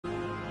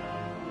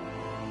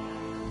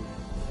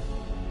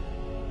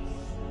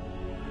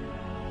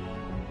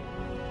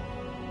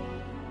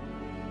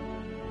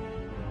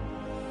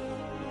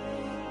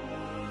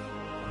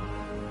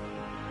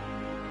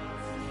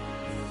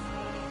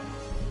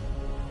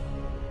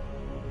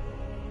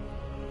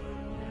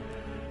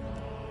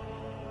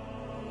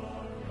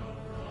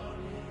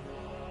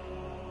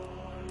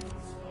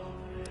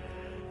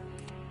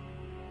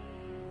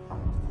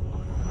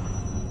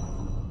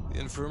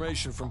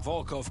Information from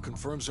Volkov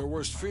confirms our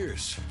worst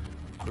fears.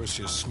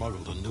 Percy has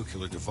smuggled a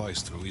nuclear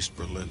device through East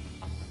Berlin.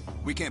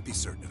 We can't be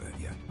certain of that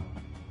yet.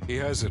 He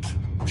has it.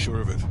 I'm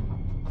sure of it.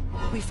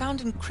 We found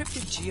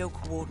encrypted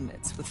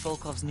geo-coordinates with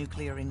Volkov's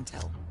nuclear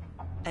intel.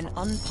 An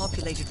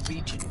unpopulated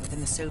region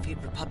within the Soviet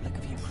Republic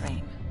of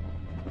Ukraine.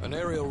 An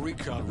aerial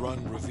recon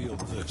run revealed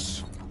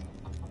this.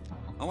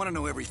 I want to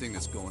know everything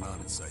that's going on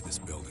inside this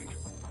building.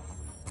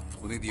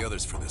 We'll need the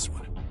others for this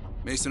one.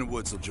 Mason and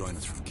Woods will join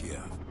us from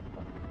Kiev.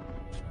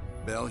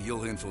 Bell, you'll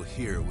infill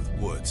here with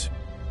Woods.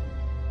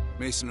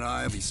 Mason and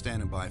I will be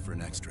standing by for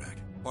an extract.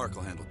 Park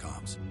will handle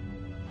comms.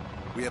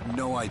 We have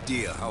no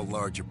idea how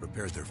large or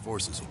prepared their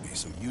forces will be,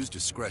 so use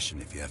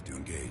discretion if you have to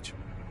engage.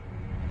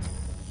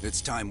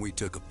 It's time we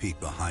took a peek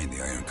behind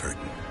the Iron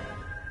Curtain.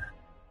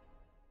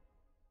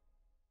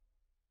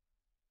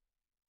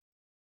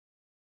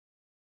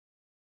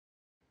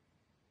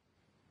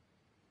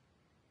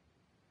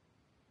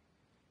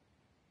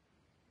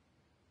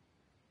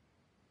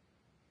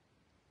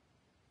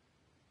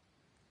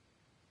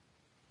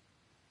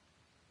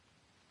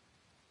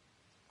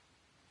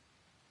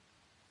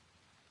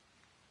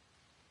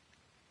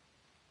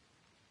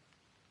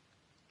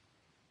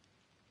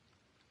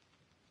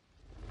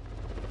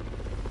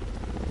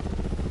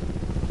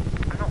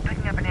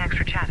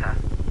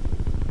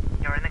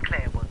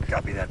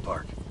 Copy that,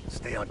 Park.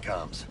 Stay on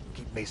comms.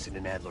 Keep Mason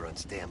and Adler on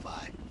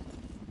standby.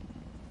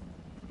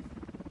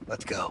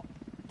 Let's go.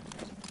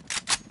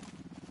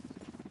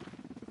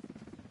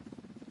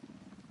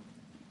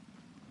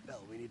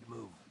 Bell, we need to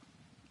move.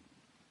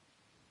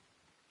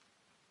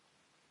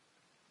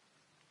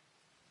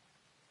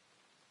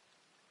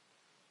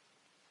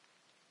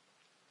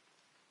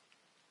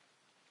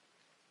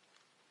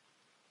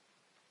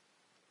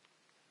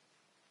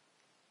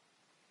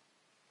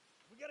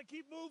 We gotta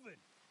keep moving.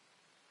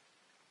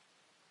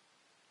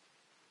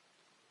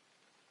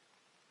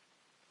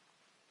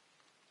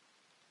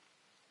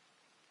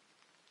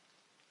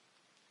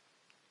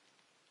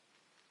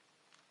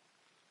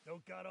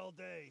 Don't got all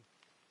day.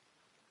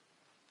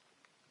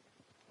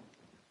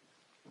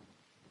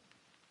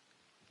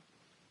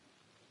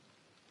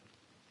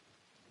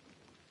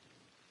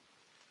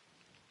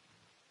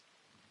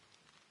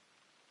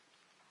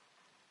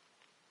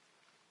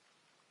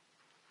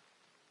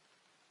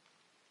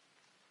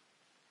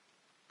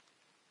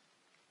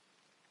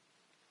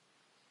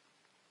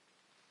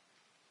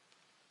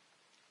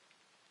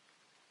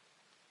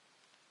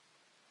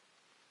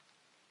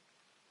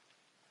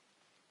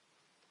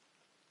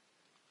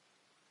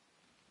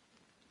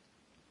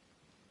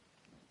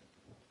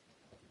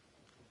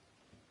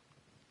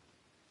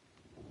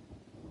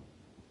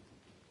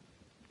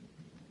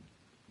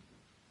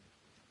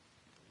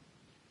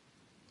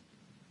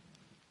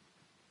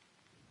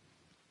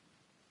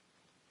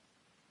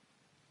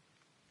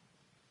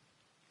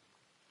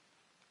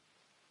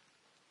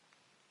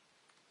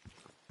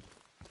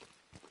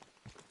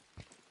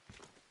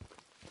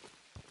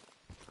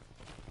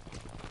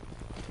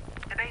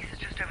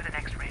 Over the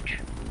next ridge.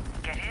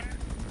 Get in,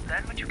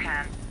 learn what you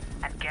can,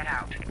 and get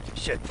out.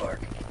 Shit, Park.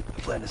 I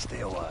plan to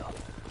stay a while.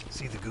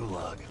 See the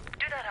gulag.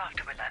 Do that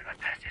after we learn what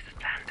Perseus has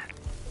planned.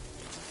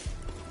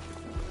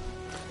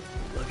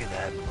 Look at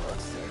that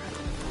monster.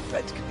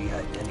 Reds could be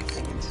hiding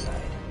anything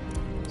inside.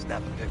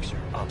 Snap a picture.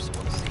 Ops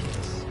want to see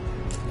this.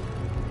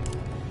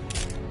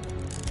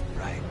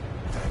 Right.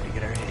 Time to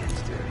get our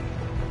hands dirty.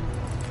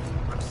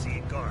 I'm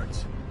seeing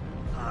guards.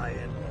 High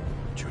and low.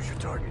 Choose your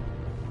target.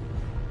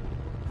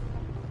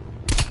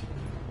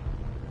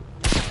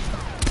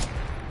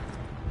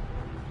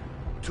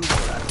 Two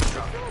more out of the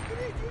truck.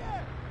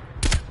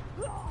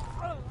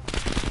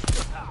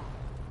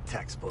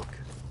 Textbook.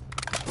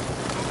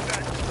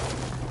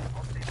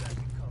 I'll stay back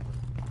and cover.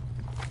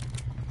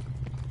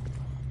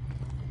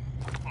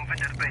 Move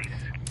into the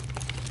base.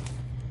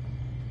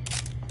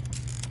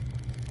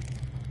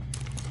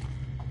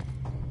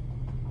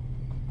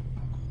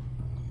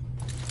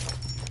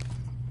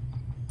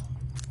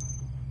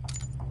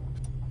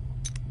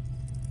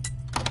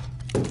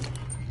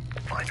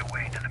 Find a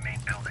way into the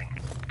main building.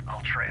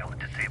 I'll trail and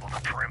disable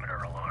the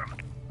perimeter alarm.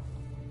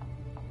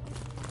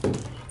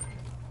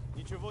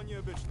 Ничего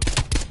необычного.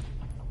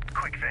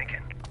 Quick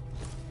thinking.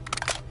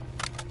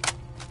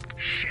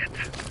 Shit.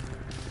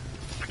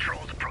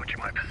 Patrol's approaching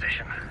my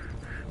position.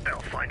 They'll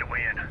find a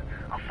way in.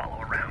 I'll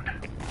follow around.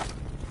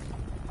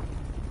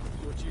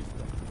 Всё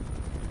чисто.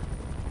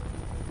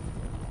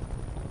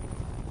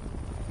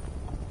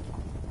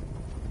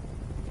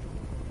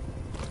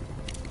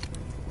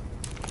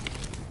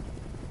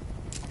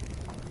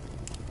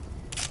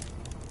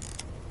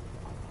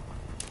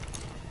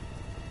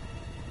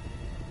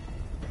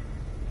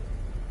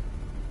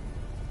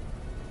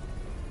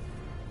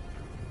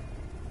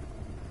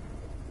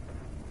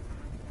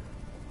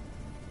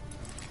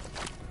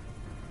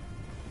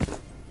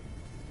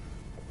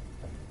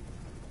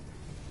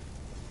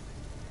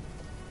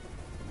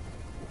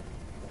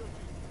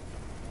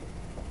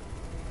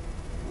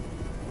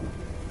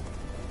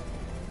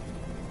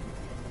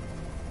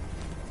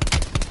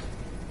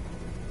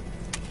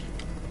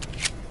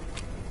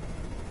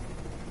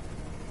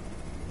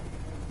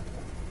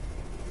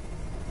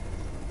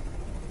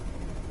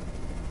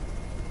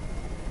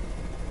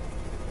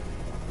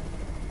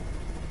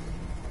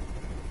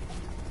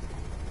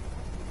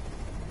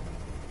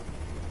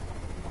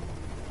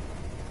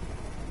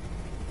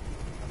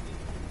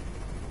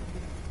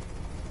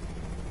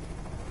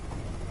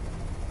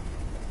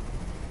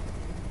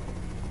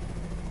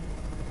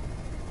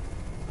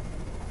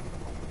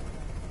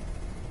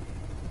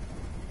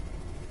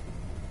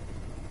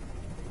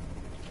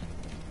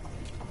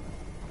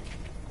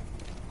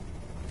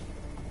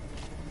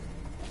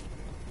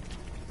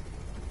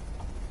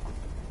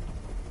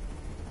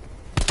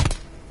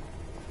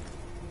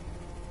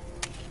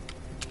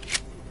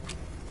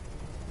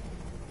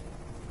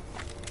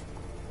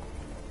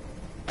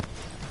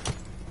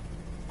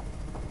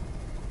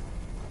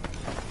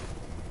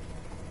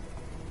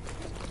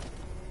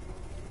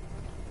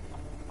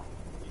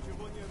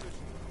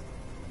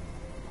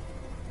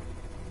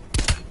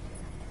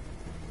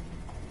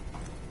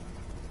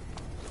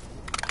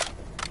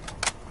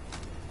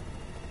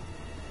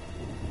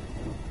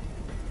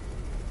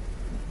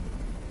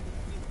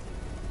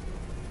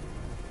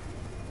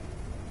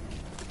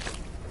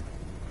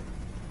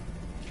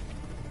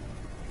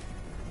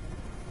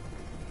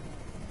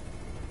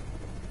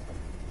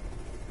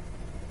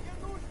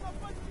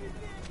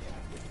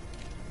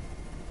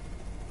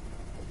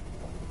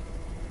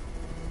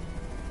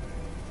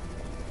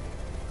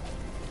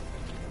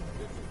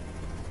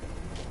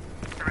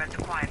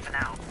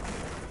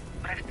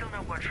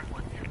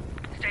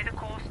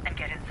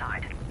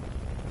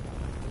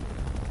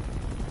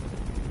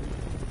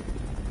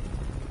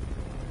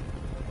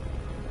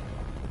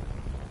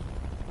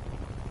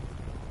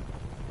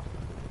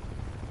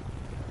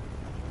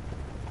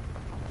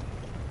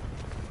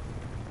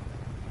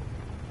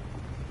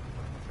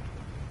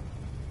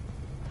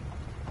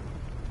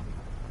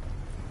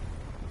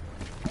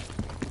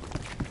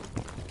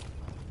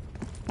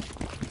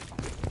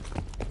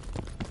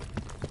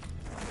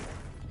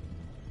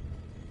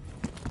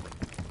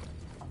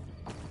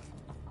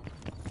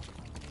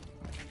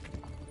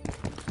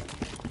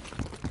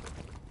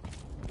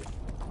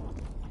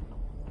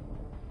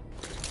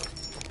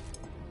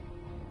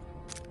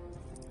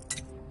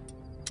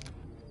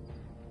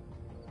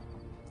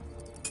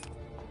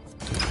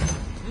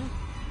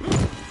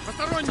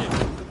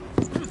 Посторонние!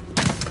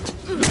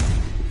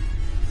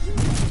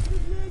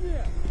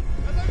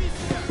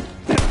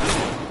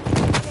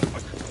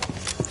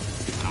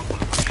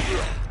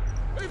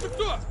 Эй, вы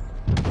кто?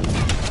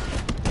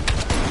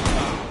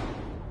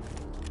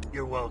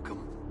 You're welcome.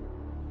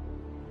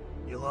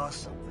 You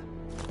lost something.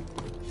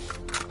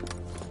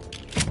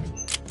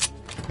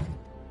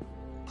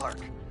 Park.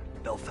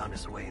 Bell found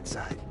us a way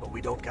inside, but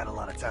we don't got a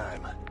lot of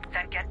time.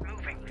 Then get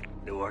moving.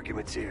 No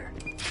arguments here.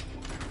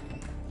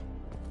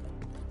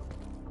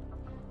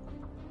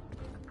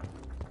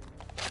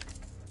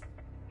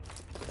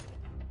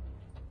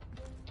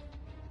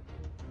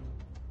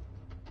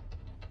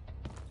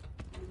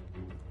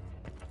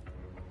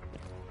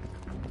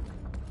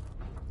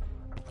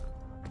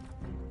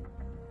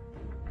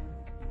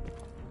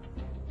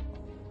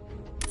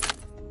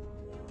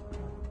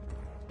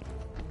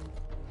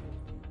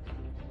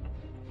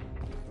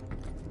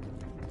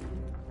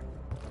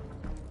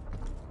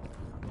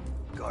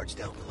 Guards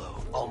down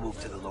below. I'll move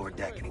to the lower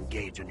deck and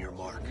engage on your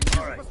mark.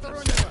 All right.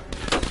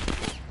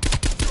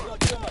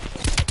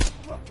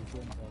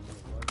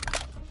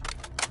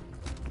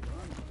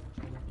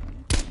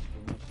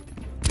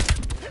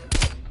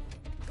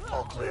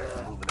 All clear.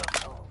 Moving up.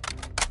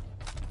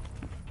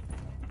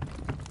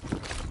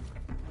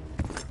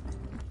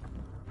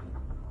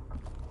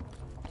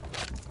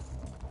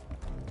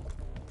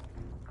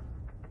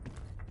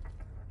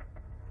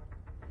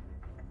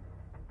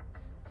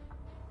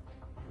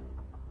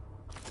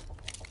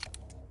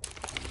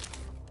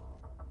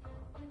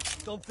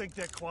 Don't think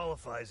that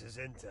qualifies as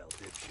intel,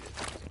 dipshit.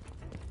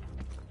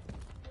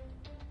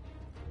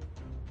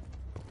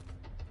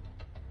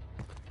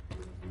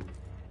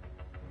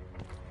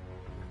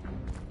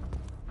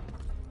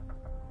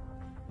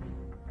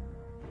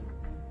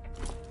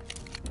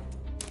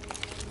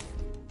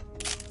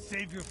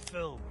 Save your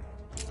film.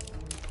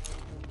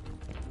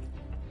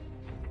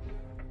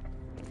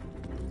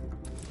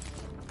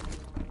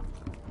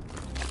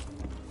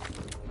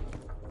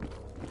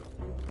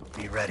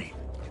 Be ready.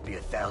 Be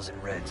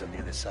 1,000 Reds on the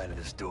other side of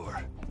this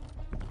door.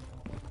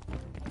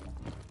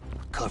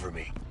 Cover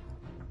me.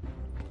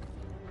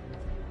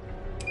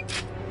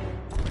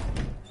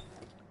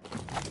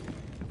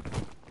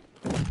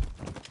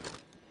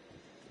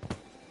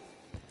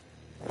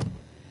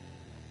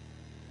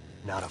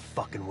 Not a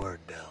fucking word,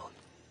 Bell.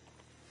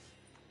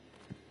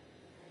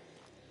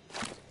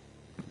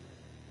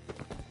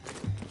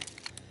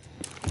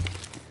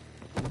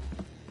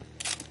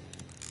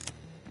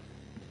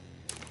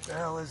 The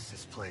hell is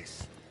this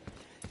place?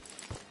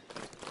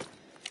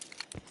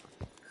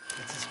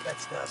 It's a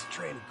Spetsnaz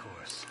training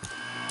course.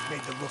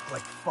 Made to look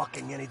like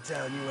fucking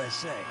Anytown,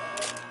 USA.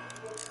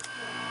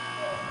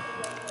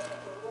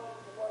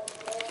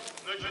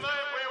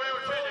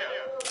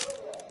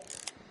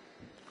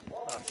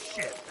 Oh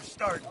shit, they're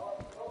starting.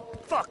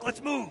 Fuck,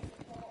 let's move!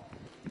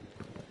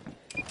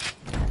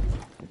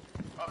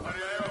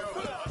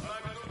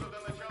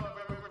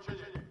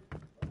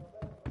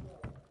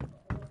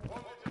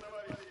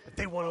 If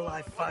they want a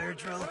live fire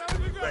drill,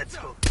 let's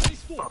hook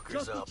these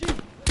fuckers up.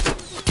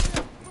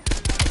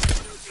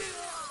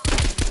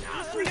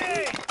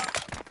 Grenade!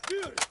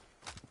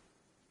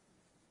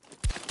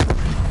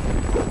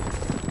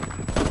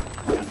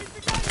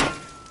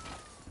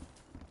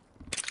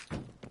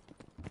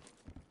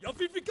 Я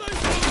выбегаю!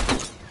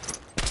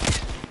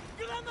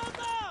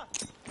 Граната!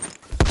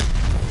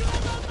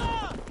 Граната!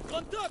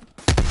 Контакт!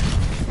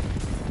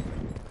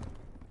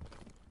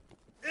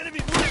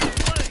 Enemy moving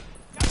flank!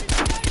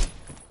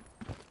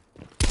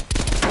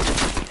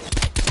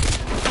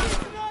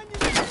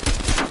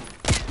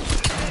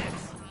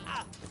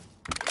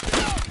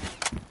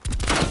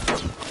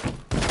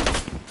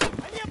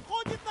 Они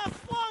обходят нас с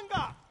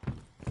фланга!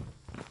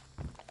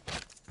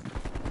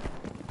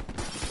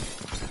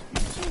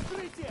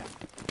 Укрытие!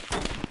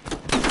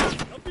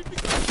 Я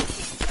выбегаю!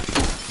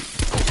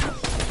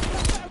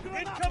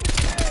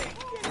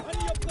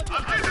 Они обходят!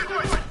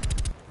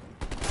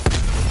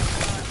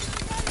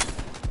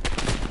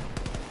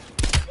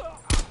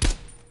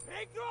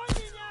 Прикрой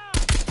меня!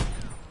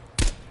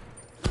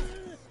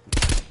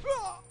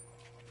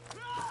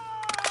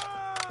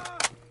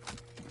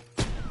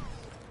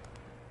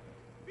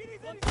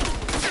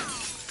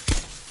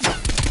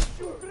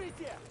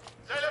 Укрытие!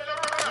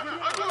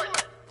 Огонь!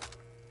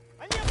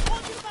 Они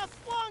обходят нас с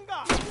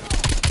фланга!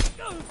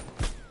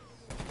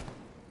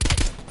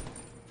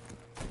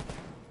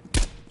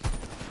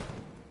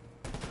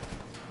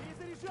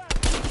 Перезаряжаю!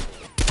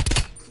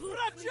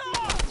 Врача!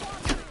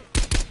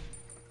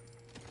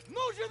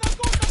 Нужен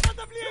огонь на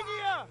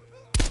подавление!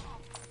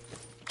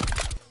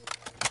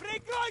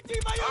 Прикройте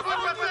мою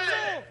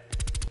задницу!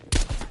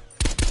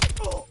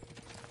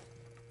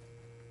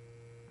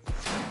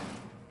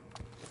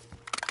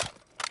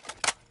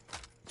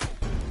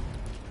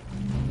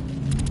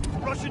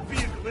 Russian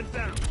vehicle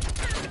inbound.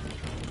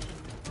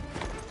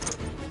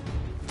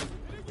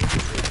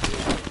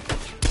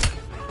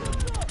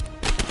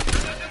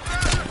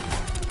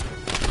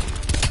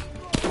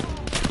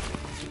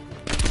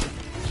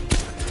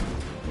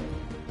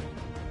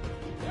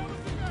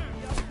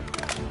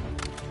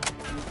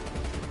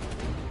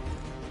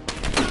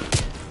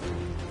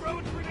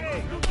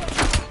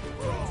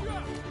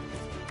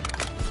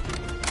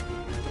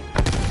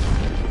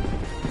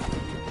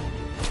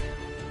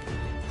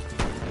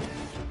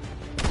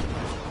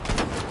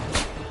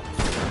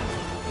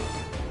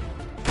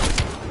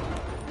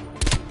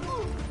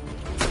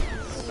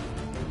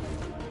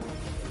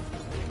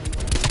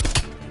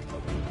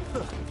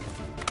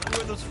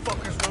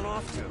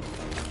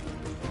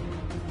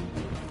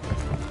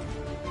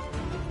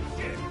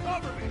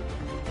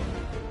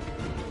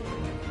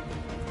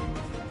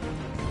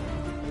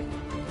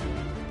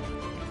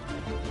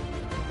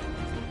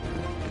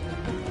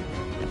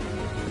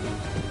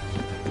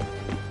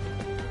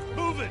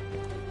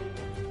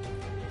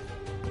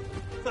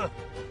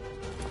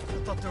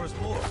 thought there was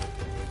more.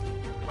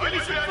 Give me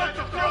some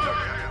fucking cover!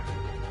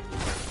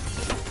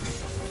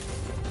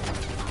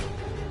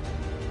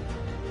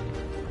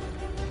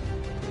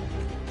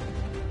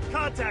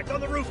 Contact on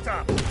the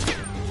rooftop! Take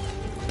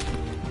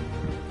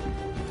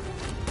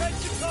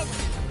some cover!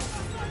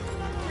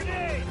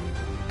 Grenade!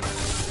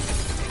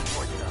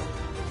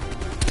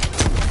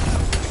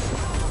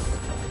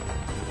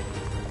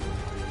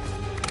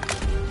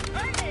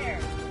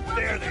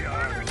 There they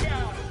are! Shit,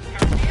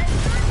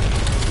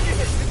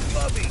 it's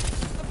Bubby!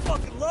 I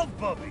fucking love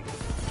Bubby!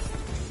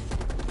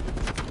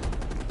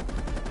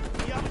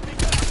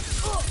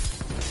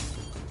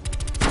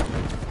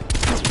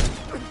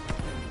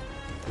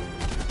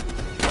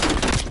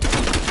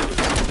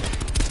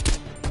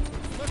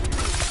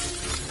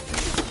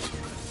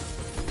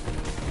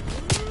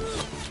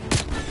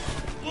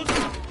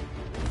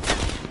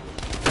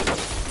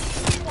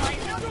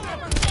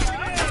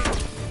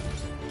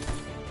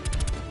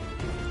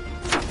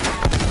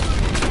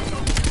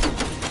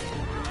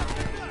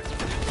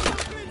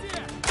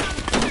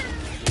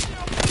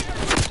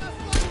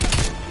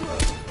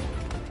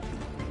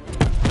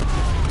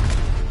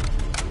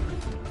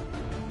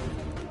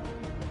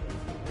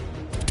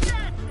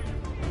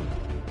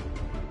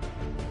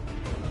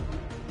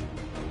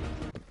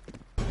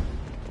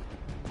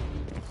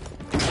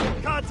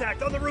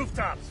 Contact on the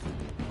rooftops!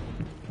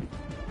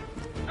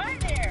 Hi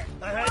there!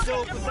 I had to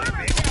open my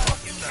big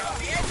fucking mouth.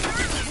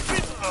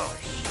 Oh,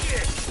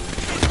 shit!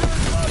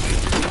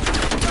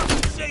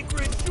 Nothing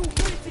sacred!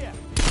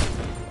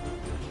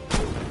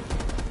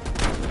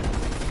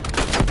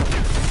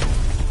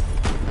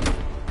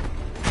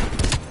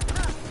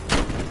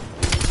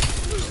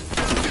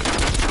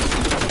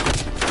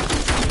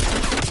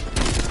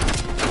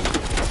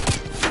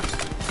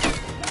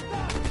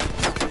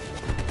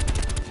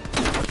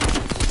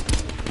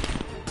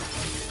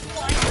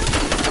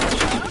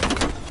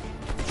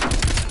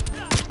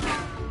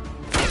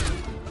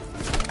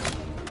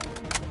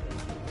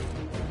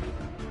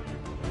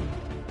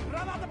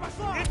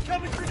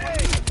 Incoming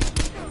grenade!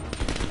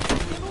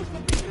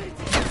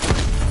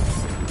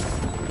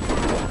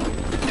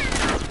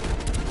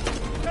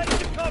 Ready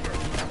to cover!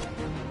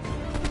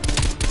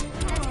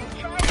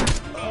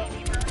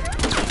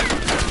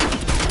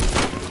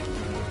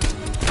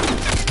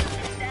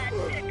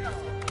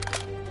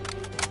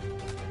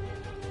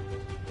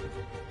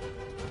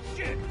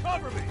 Shit,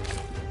 cover me!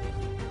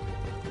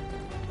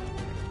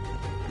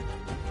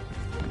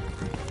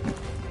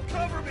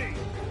 Cover me!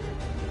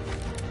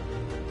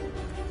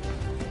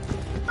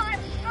 I'm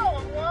so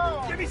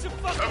alone! Give me some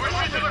fucking cover!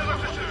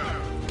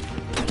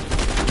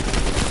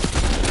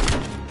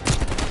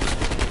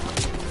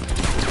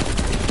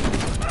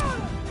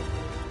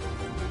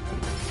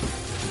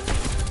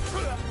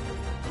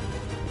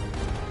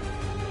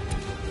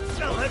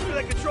 Now head for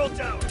that control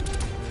tower!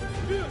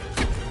 You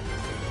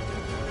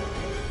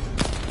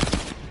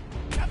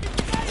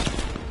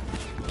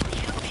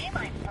be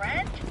my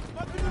friend?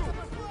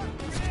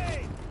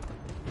 Grenade!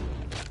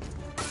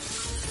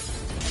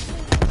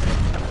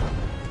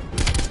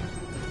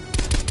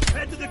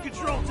 Head to the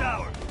control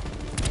tower!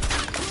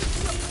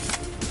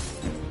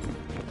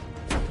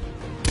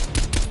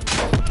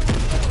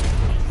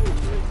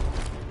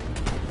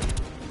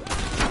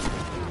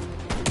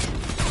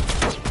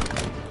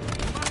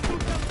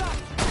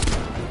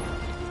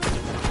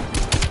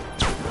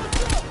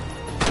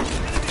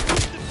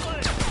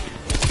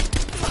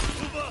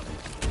 Move up!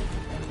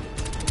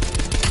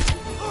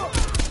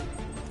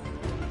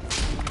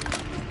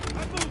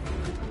 I move!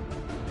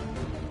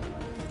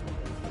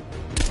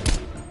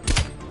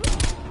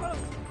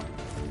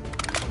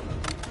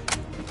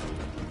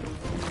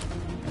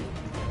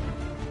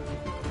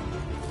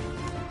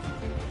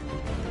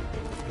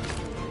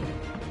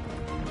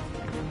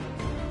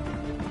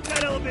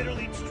 That elevator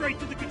leads straight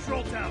to the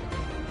control tower.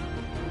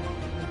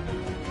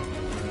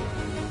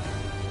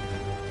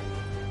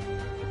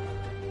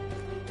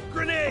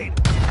 Grenade!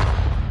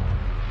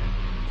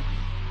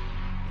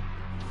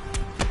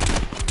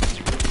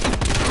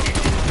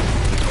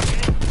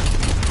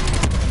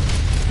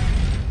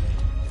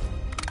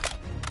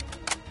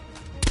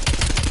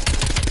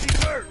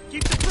 He's hurt!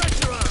 Keep the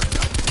pressure on!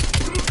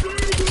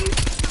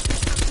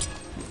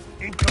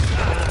 Incoming!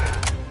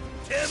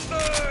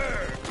 Timber!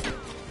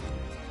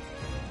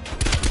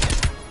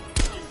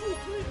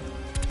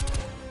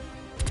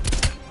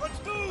 Let's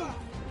move!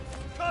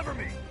 Cover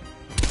me!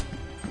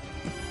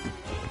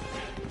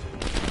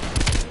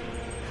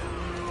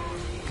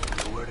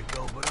 Nowhere to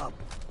go but up.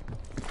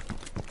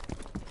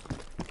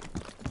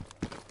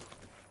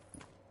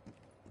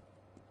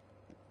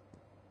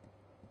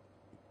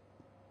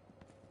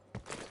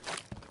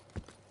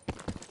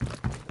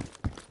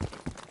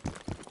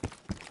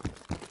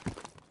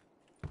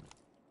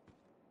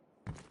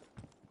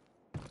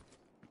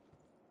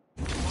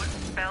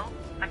 Bell,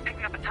 I'm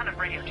picking up a ton of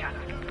radio chatter.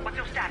 What's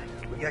your status?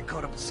 We got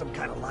caught up with some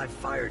kind of live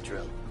fire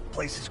drill.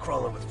 Place is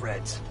crawling with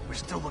Reds. We're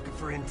still looking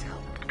for intel.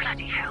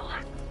 Bloody hell.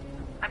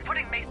 I'm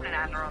putting Mason and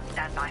Adler on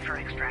standby for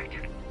extract.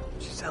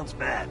 She sounds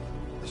mad.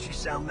 Does she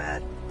sound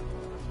mad?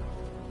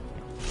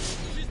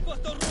 She's I'm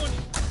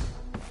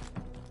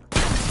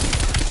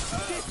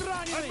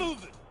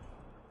moving!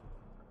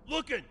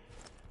 Looking!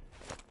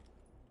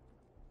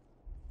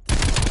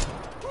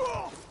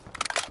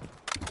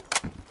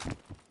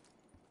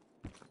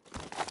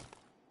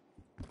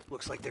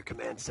 Looks like their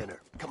command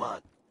center. Come on.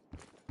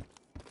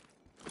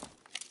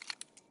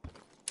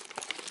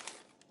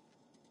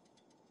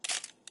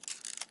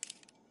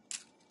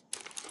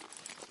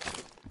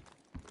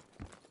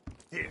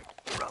 Here,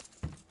 you're up.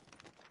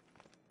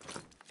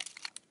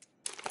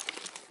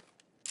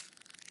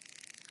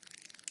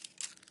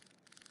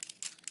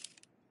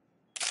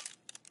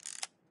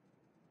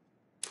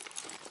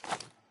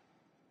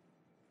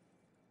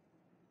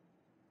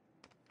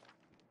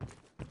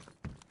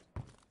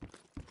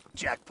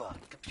 Jackpot,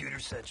 Computer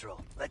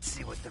Central. Let's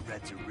see what the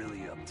Reds are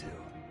really up to.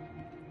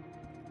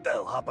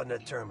 Bell, hop on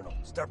that terminal.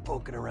 Start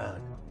poking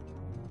around.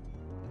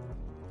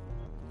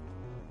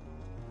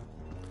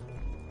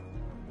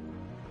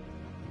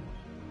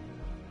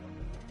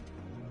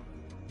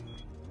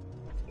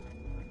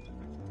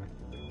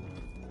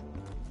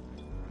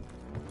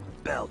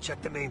 Bell,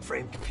 check the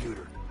mainframe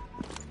computer.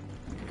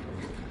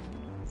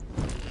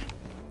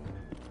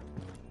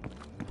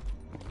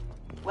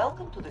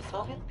 Welcome to the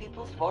Soviet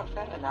People's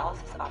Warfare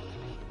Analysis Archive.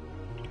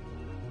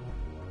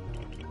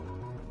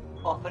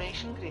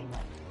 Operation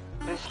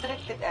Greenlight.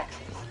 Restricted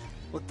access.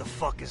 What the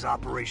fuck is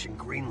Operation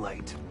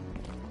Greenlight?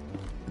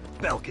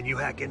 Bell, can you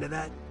hack into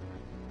that?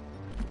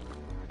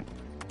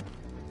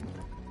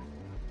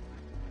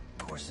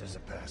 Of course there's a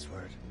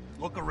password.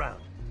 Look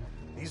around.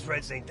 These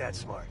Reds ain't that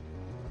smart.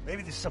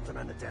 Maybe there's something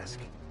on the desk.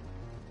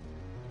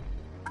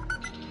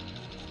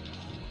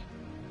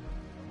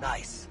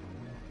 Nice.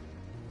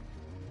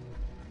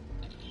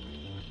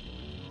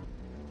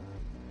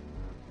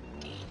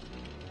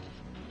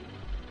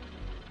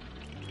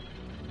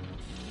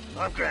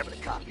 I'm grabbing a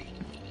copy.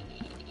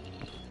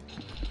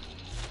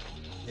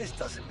 This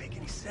doesn't make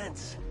any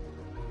sense.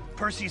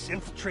 Perseus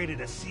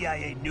infiltrated a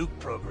CIA nuke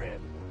program,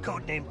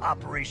 codenamed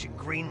Operation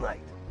Greenlight,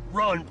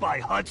 run by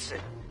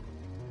Hudson.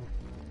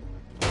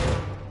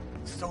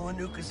 Stolen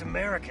nuke is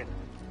American,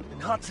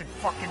 and Hudson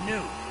fucking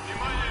knew.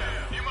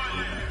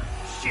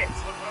 Shit!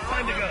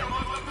 Time to go.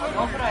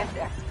 Unauthorized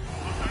access.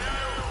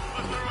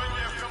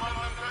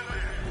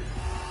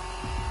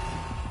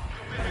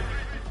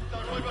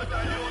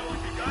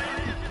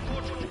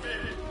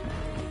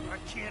 I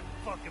can't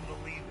fucking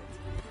believe it.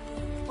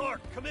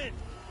 Clark, come in.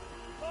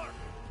 Clark!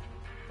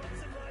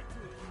 Hudson lied to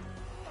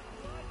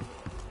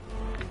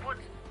us.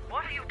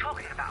 What are you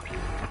talking about?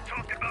 I'm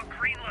talking about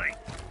Greenlight.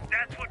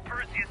 That's what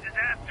Perseus is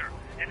after,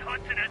 and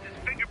Hudson has his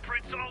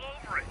fingerprints all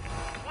over it.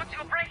 Once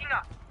you're breaking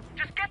up,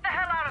 just get the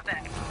hell out of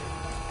there.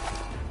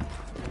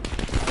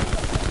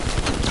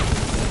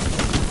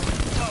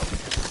 Oh,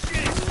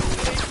 shit!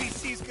 The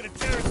APC's gonna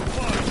tear us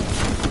apart.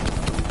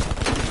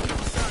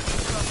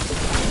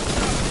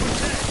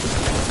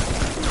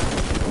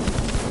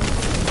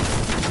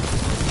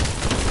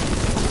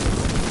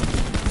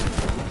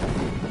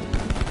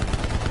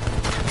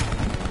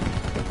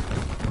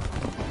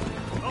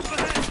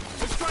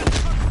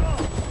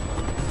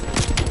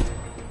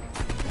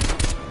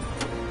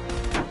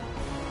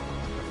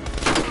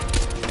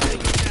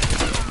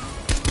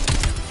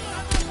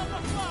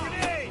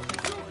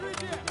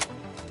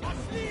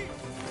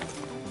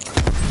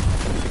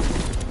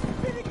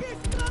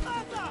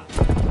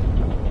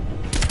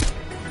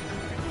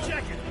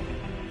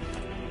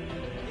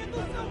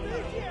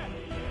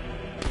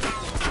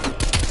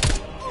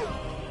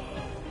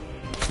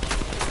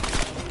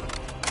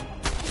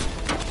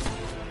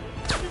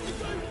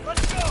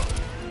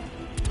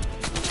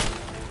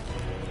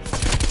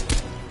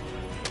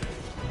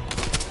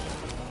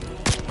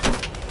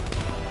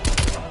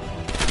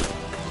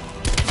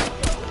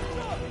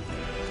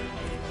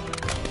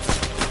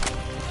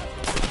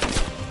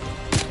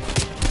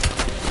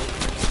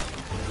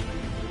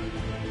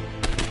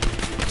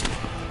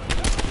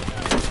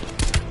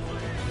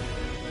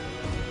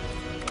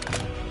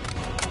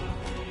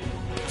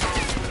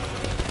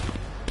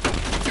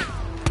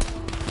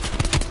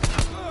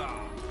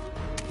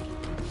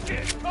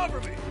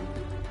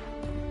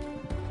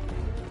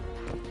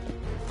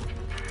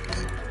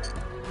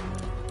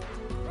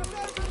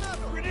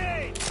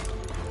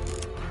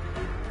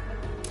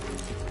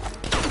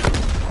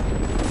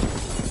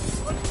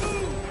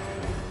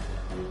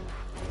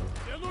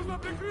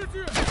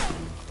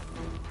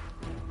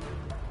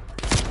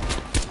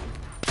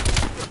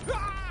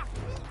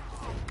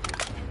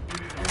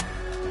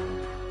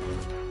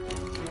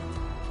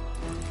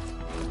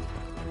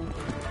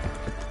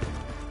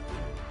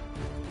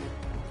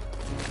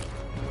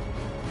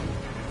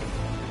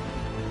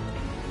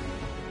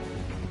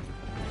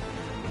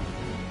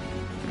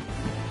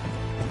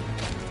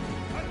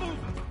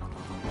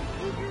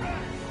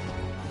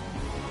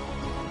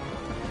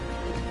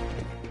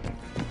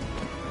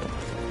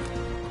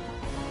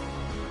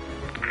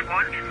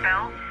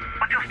 Bell,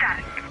 what's your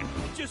status?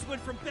 It just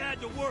went from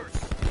bad to worse.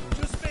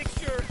 Just make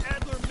sure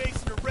Adler and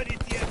Mason are ready at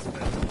the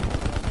exfil.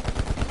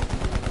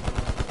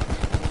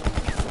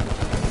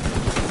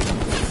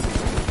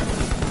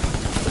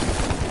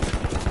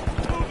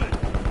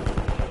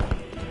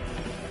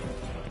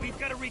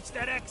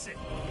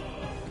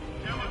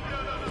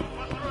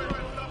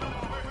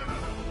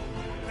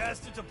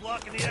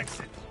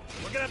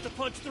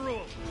 punch through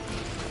him.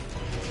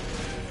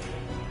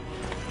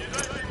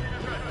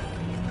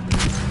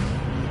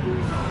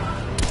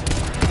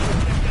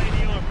 That guy in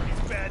the armor,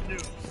 he's bad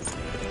news.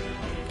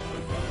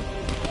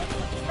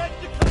 Head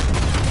to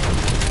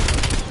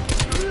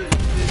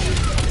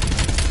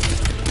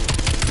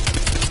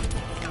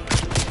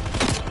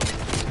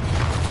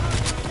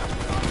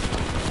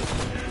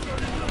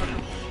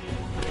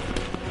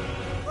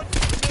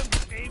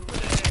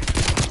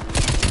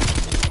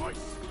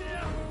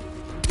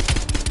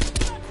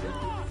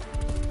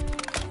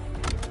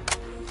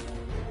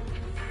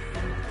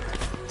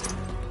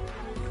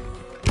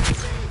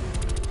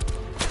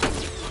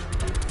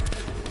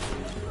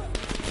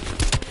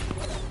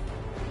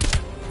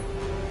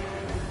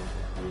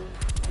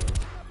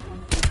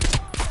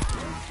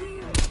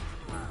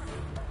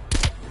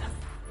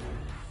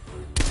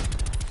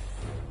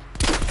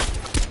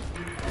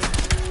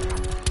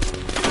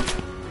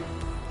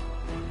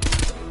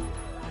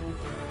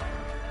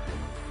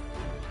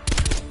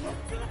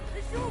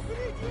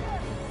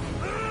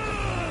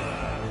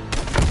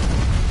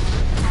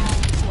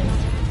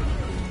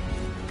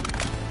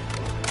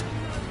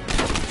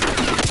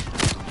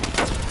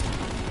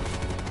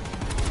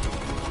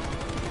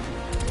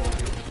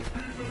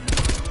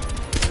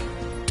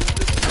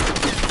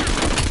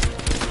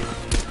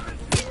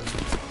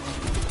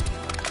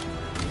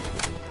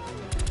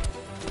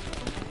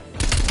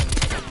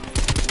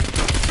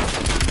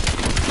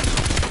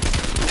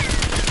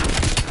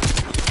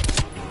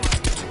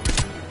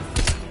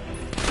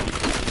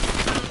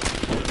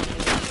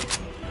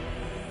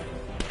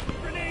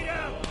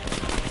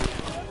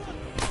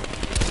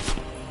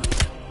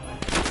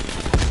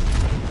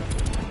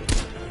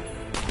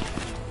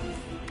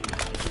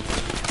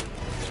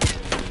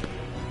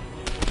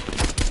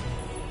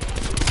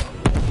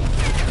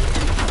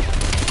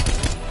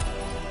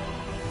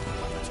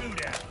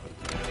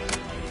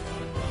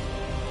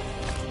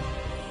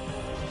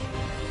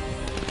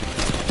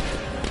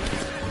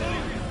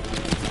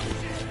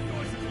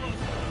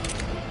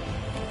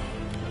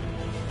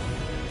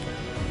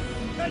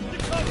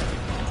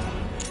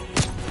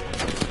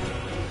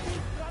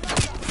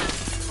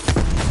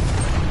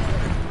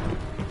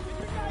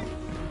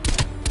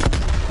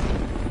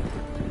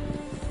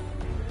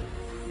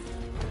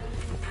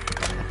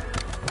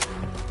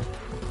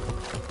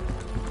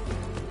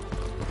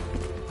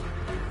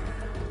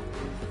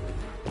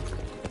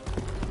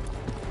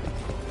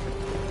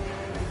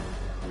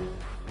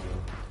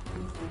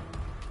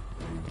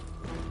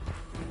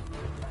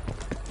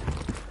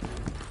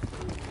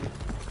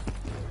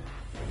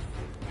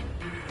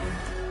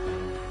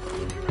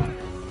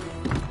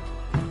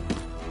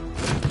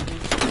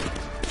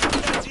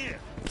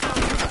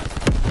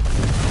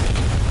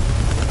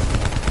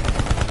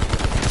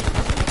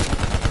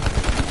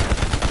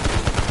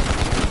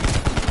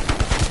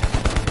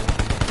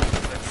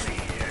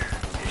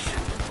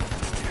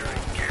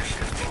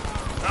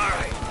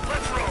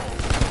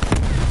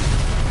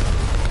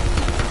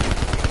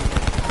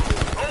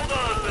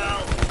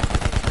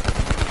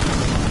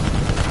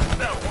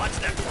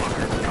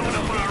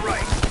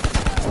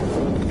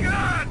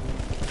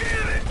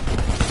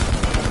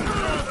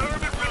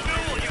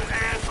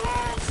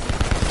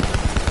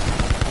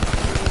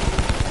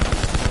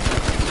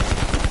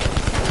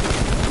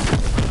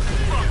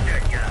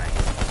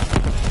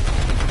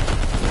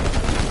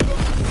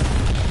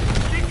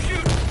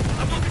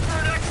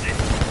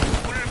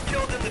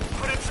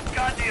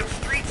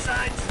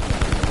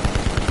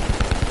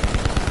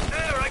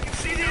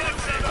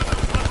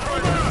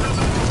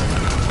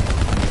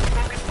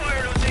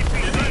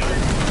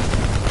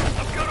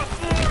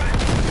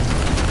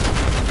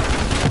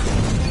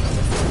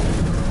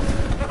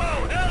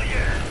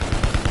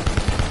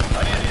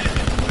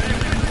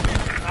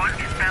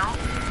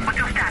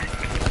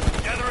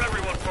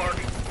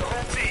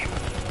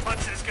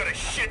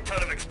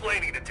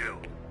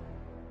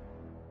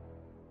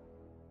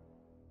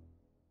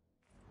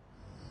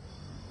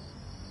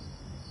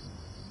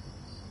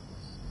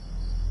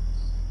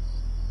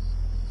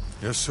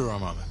Yes, sir,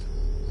 I'm on it.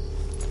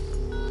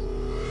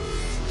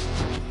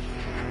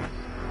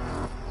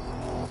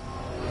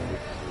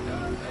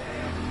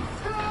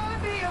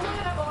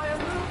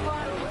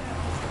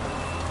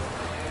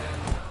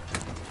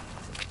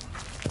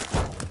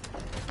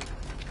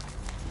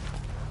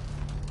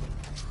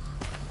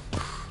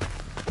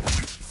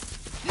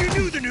 You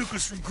knew the nuke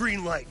was from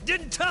Greenlight.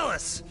 Didn't tell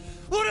us.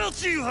 What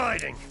else are you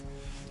hiding?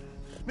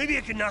 Maybe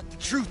I can knock the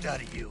truth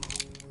out of you.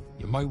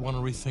 You might want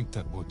to rethink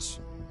that, Woods.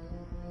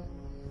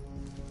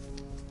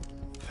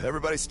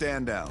 Everybody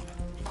stand down.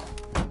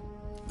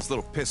 This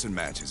little pissing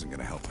match isn't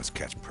gonna help us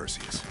catch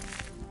Perseus.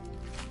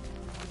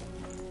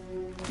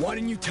 Why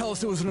didn't you tell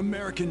us it was an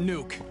American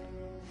nuke?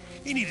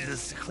 He needed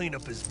us to clean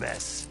up his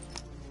mess.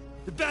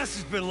 The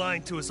bastard's been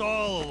lying to us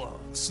all along.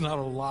 It's not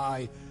a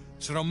lie.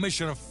 It's an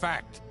omission of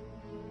fact.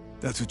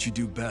 That's what you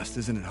do best,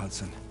 isn't it,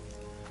 Hudson?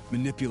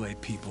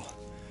 Manipulate people.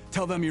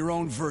 Tell them your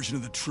own version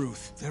of the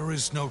truth. There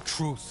is no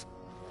truth.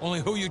 Only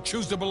who you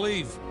choose to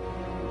believe.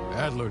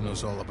 Adler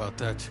knows all about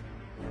that.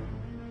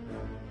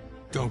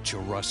 Don't you,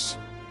 Russ?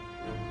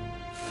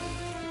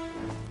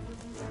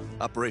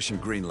 Operation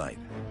Greenlight.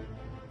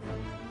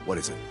 What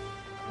is it?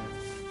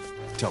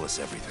 Tell us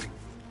everything.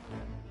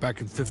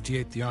 Back in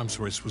 '58, the arms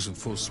race was in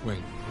full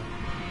swing.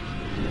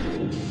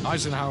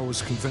 Eisenhower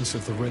was convinced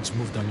if the Reds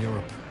moved on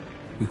Europe,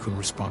 we couldn't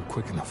respond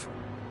quick enough.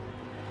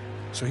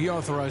 So he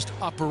authorized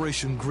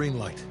Operation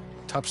Greenlight,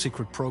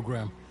 top-secret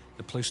program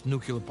that placed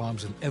nuclear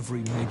bombs in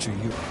every major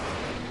Europe.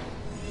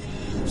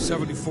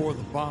 74 of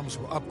the bombs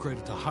were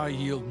upgraded to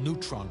high-yield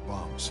neutron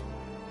bombs,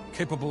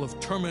 capable of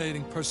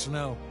terminating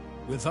personnel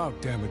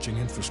without damaging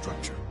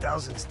infrastructure.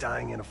 Thousands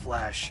dying in a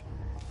flash.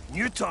 And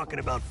you're talking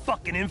about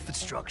fucking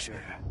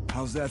infrastructure.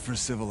 How's that for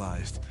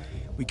civilized?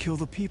 We kill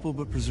the people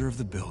but preserve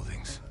the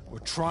buildings. We're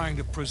trying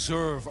to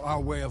preserve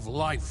our way of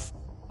life.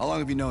 How long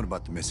have you known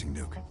about the missing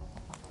nuke?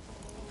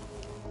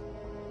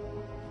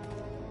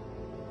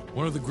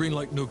 One of the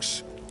Greenlight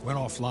nukes went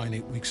offline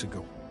 8 weeks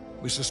ago.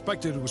 We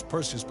suspected it was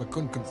Perseus, but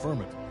couldn't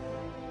confirm it.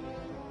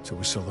 So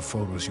we saw the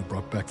photos you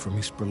brought back from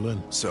East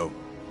Berlin. So,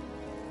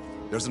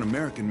 there's an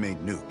American-made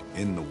nuke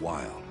in the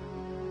wild.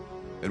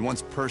 And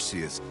once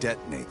Perseus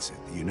detonates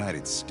it, the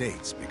United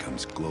States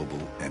becomes global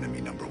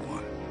enemy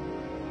 #1.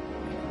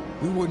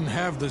 We wouldn't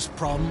have this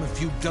problem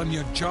if you'd done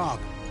your job.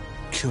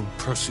 Killed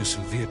Perseus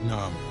in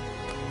Vietnam.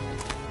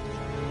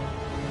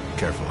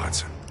 Careful,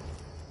 Hudson.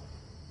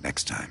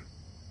 Next time,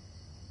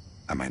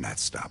 I might not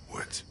stop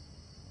Woods.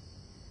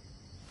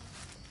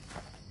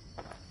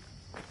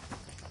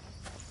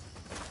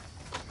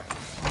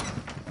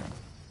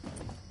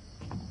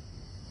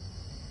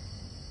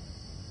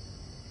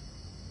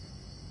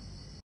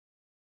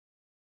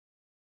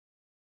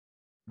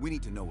 We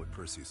need to know what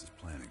Perseus is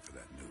planning for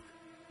that nuke.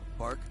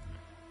 Park?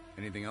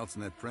 Anything else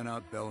in that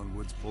printout Bell and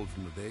Woods pulled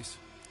from the base?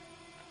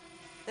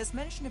 There's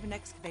mention of an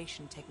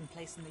excavation taking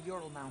place in the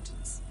Ural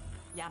Mountains,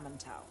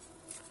 Yamantau.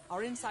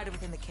 Our insider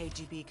within the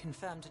KGB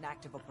confirmed an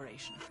active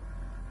operation.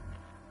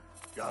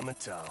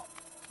 Yamantau.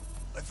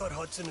 I thought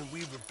Hudson and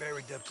Weaver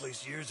buried that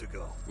place years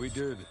ago. We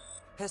did.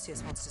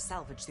 Perseus wants to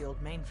salvage the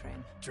old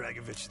mainframe.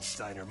 Dragovich and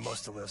Steiner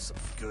must have left some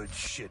good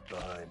shit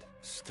behind.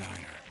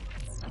 Steiner.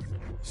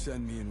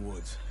 Send me in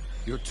Woods.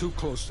 You're too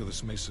close to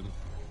this, Mason.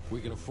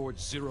 We can afford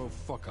 0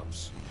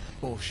 fuck-ups.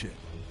 Bullshit.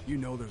 You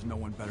know there's no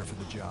one better for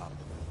the job.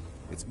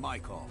 It's my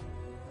call.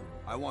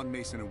 I want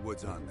Mason and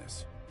Woods on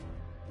this.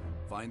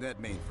 Find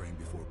that mainframe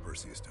before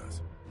Perseus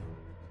does.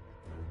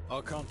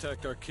 I'll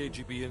contact our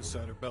KGB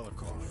insider,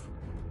 Belikov.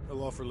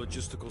 He'll offer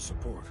logistical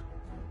support.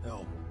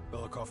 Hell,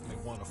 Belikov may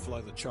want to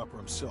fly the chopper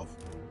himself.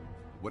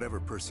 Whatever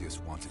Perseus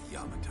wants at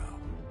Yamantau,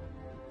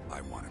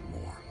 I want it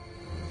more.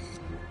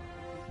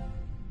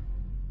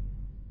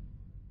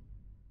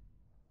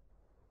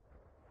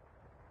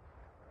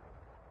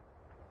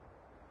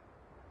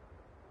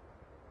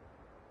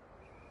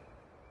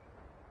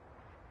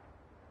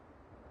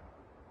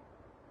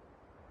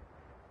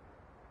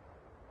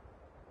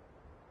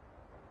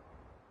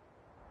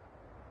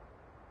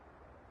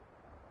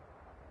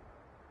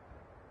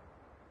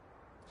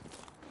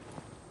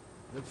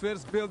 The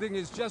first building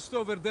is just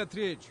over that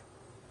ridge.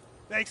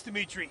 Thanks,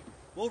 Dmitri.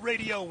 We'll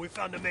radio when we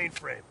found the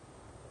mainframe.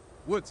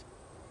 Woods,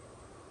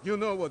 you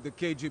know what the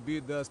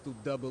KGB does to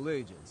double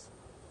agents.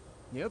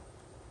 Yep.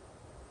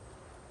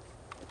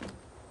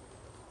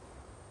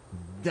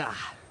 Da.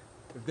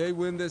 If they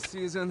win this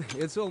season,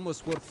 it's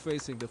almost worth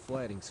facing the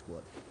fighting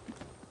squad.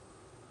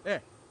 Hey,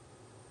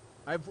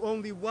 I've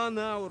only 1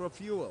 hour of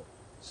fuel.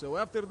 So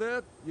after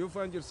that, you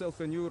find yourself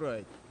a new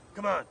ride.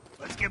 Come on,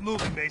 let's get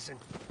moving, Mason.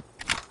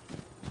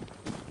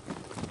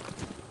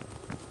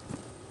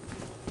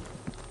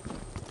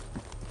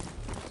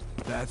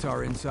 That's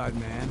our inside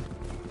man.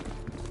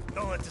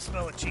 Don't let the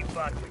smell of cheap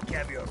vodka and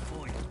caviar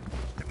fool you.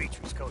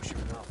 Dimitri's kosher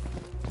enough.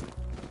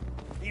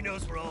 He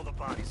knows where all the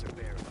bodies are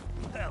buried.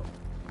 Hell,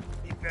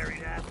 he buried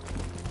half of them.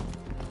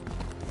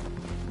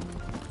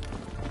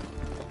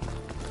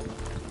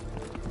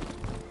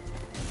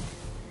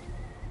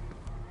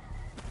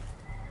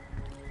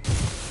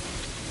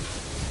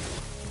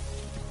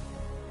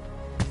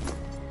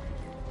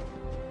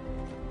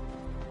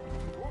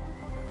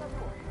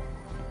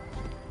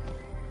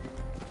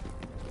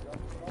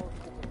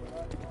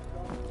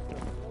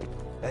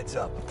 Heads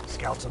up.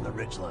 Scouts on the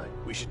ridgeline.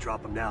 We should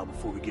drop them now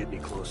before we get any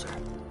closer.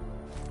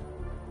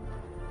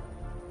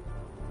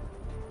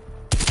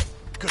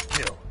 Good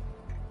kill.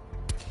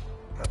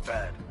 Not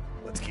bad.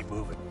 Let's keep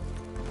moving.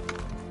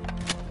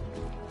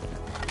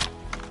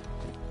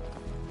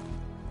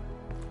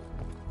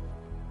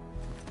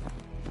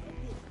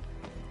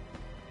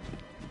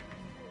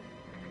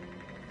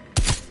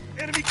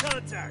 Enemy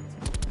contact!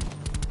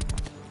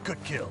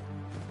 Good kill.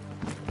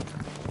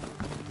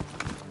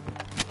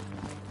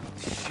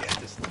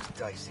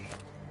 Dicey.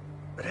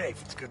 But hey,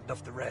 if it's good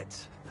enough, the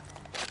Reds.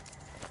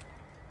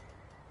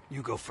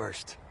 You go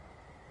first.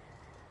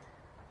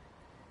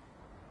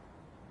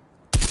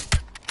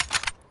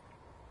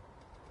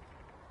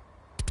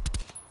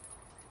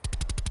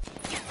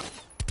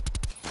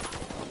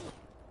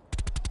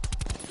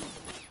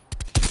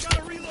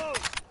 Gotta reload!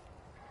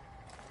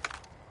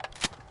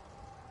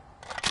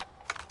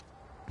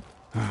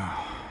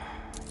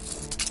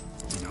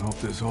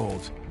 this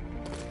holds.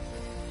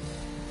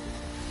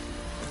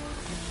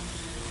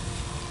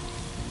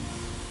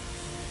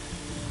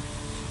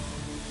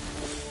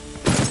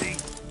 See?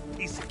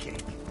 Piece of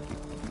cake.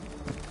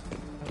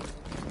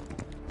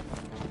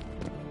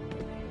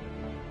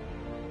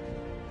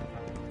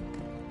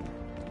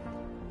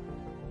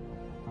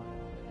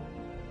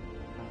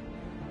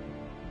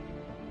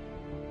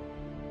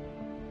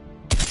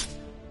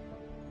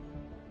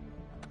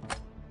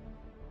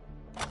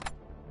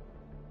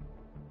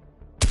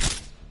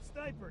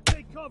 Sniper,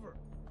 take cover!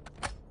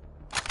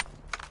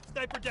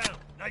 Sniper down.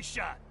 Nice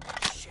shot.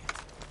 Shit.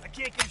 I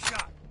can't get a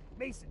shot.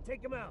 Mason,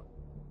 take him out.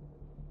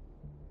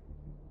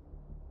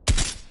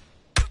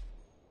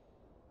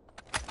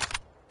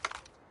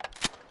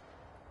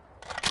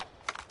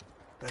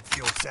 That's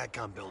the old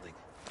SATCOM building.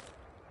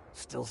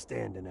 Still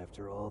standing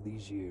after all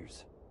these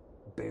years.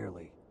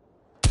 Barely.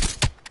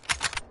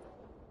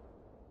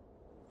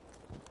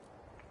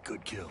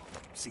 Good kill.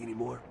 See any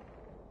more?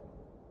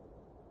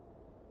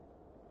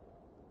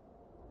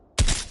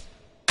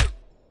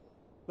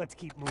 Let's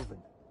keep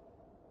moving.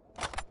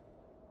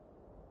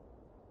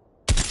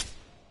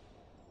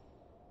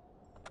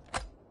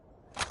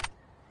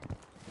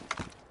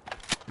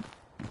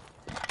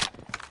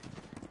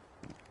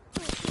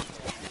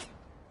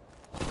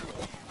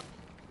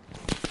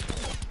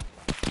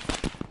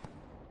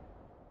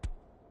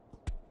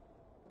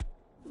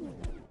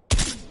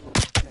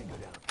 Tango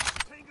down.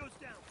 Tango's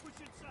down.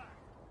 Push inside.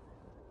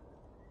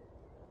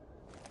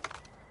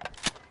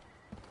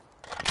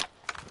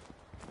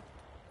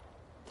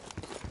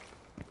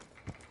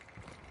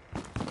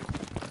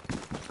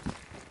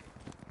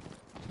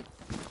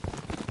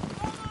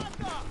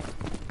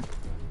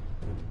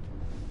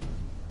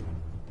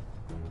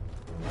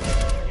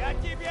 Я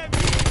тебя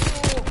вижу!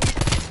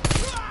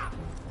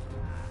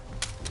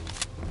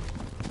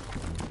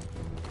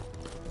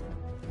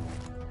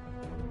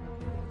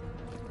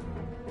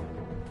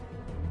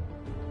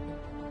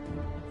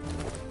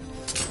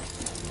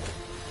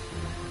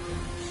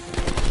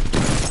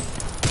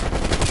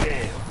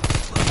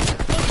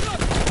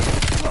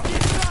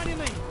 Есть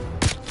раненый!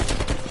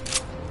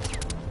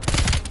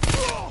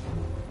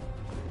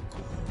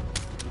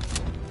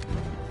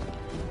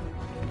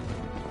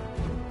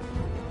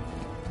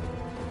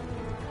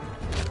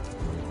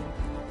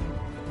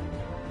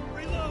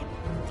 Reload!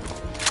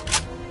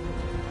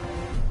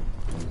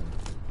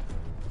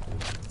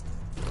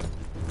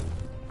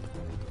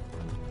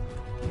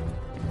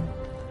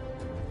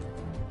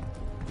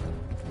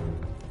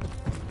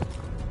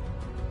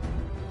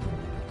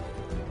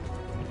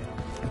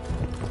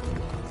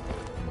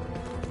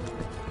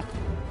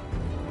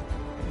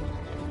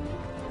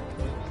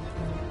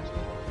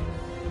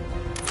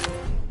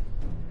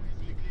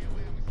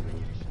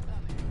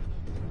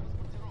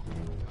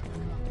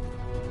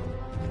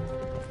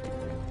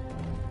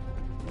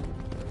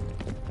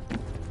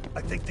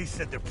 I think they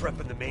said they're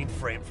prepping the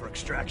mainframe for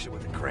extraction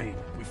with a crane.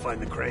 We find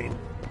the crane,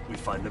 we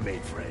find the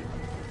mainframe.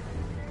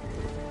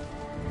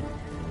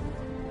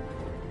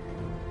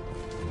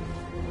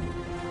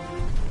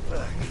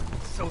 Ugh,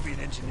 Soviet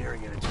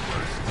engineering at its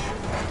worst.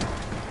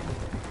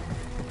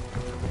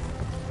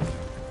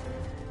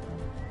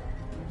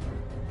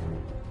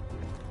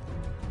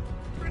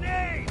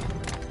 Grenade!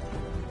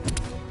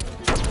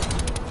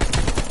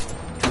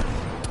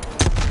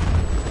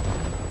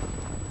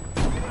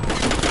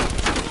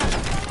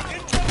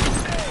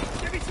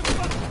 Give me some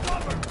fucking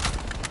cover!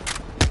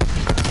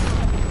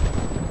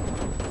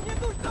 Nie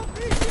нужно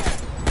укрытие!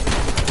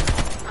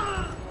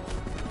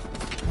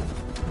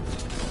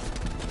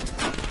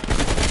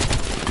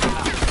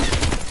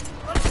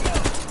 Let's go!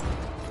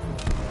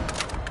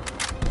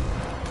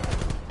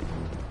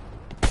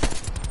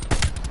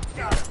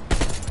 Got him!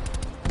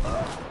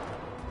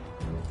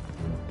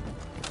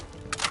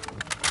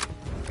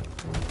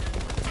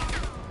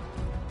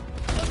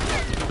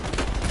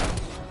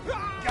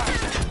 Got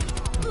him!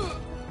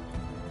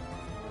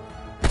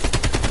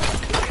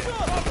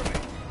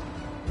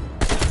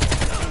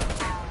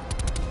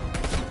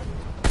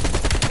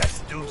 That's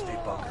the Doomsday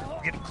bunker.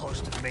 We're getting close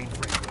to the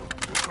mainframe room.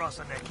 We'll cross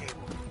on that cable.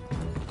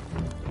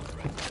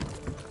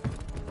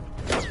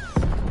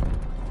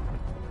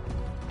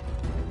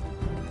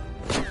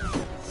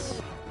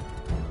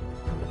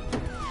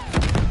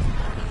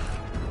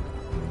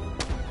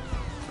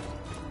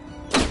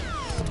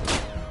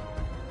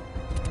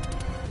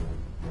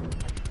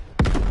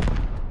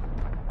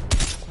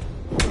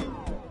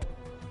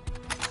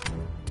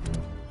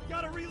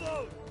 Gotta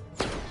reload!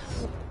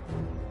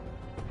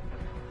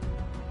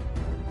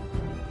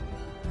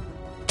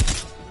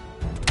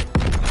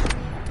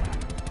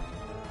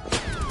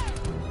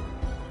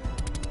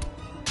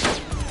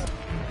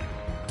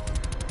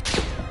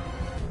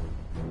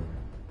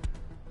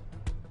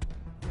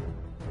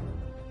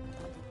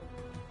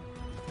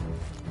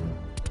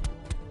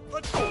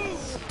 Let's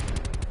move!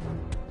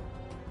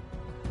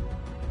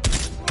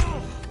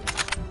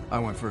 I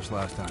went first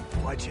last time.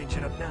 Why change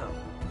it up now?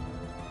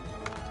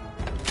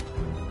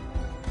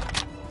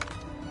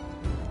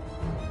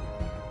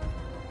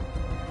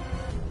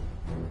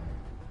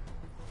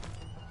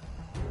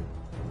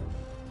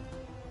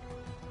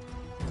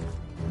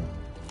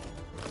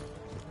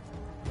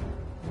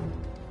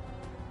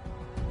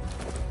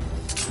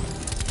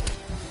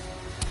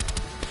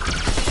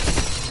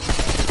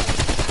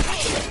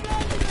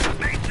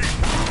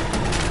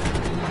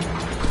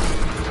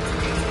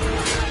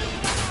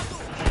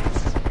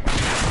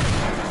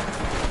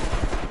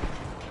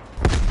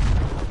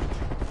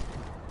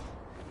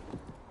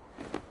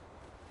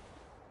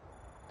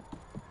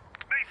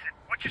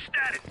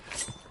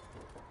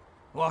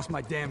 lost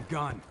my damn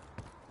gun.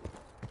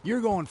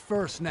 You're going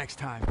first next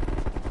time.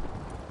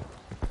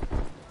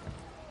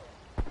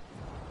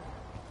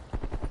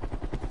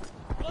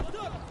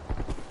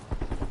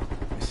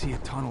 I see a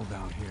tunnel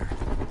down here.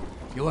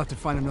 You'll have to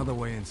find another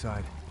way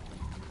inside.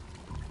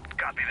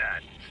 Copy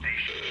that.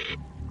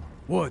 Station.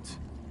 Woods.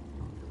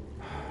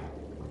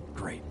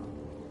 Great.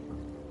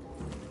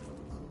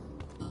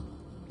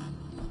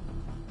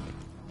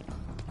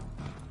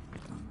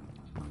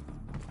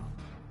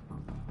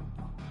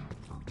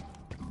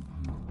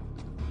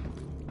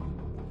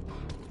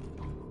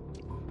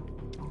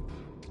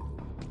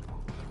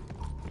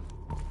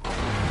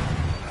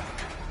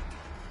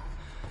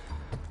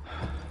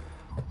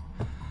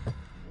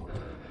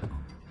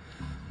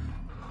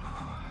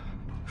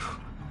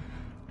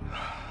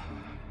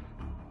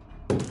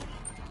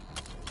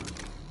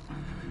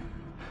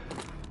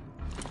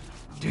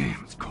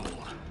 Damn, it's cold.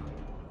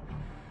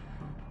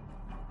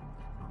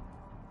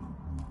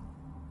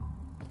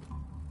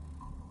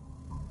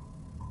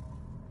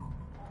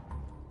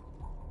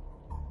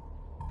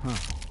 Huh.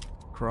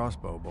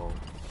 Crossbow bolt.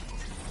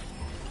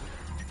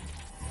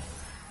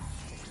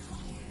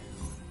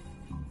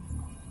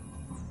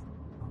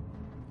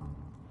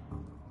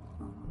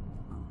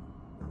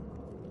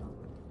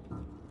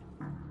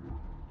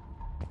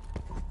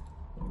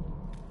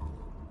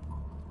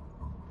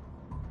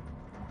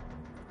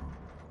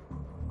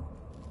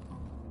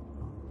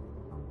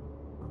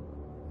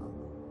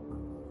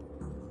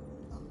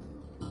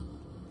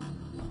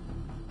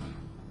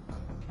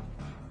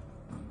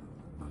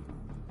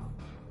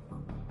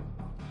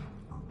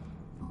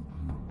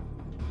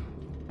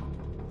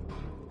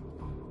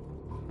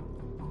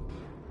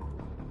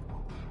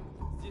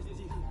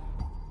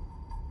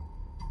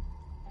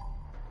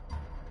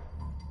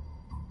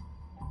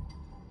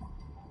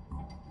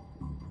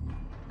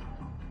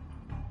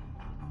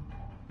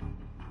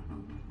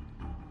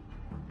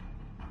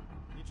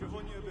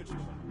 Ничего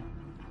необычного.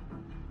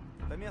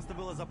 Это место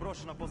было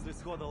заброшено после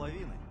схода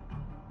лавины.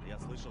 Я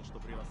слышал, что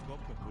при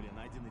раскопках были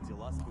найдены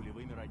тела с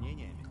пулевыми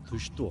ранениями. Ты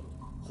что,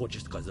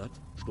 хочешь сказать,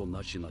 что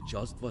наше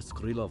начальство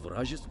скрыло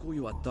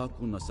вражескую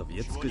атаку на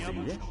советской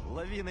земле?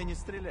 Лавины не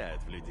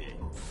стреляют в людей.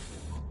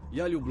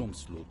 Я в любом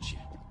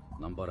случае.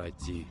 Нам пора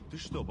идти. Ты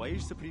что,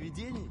 боишься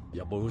привидений?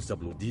 Я боюсь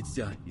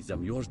заблудиться и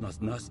замерз нас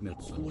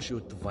насмерть,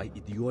 слушаю твои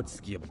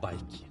идиотские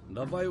байки.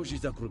 Давай уже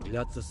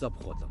закругляться с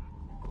обходом.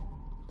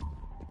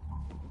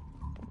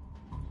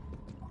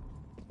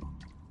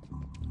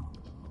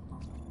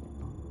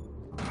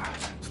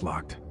 It's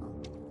locked.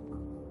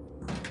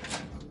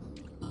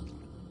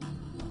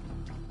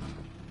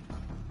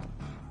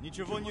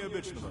 Ничего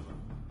необычного.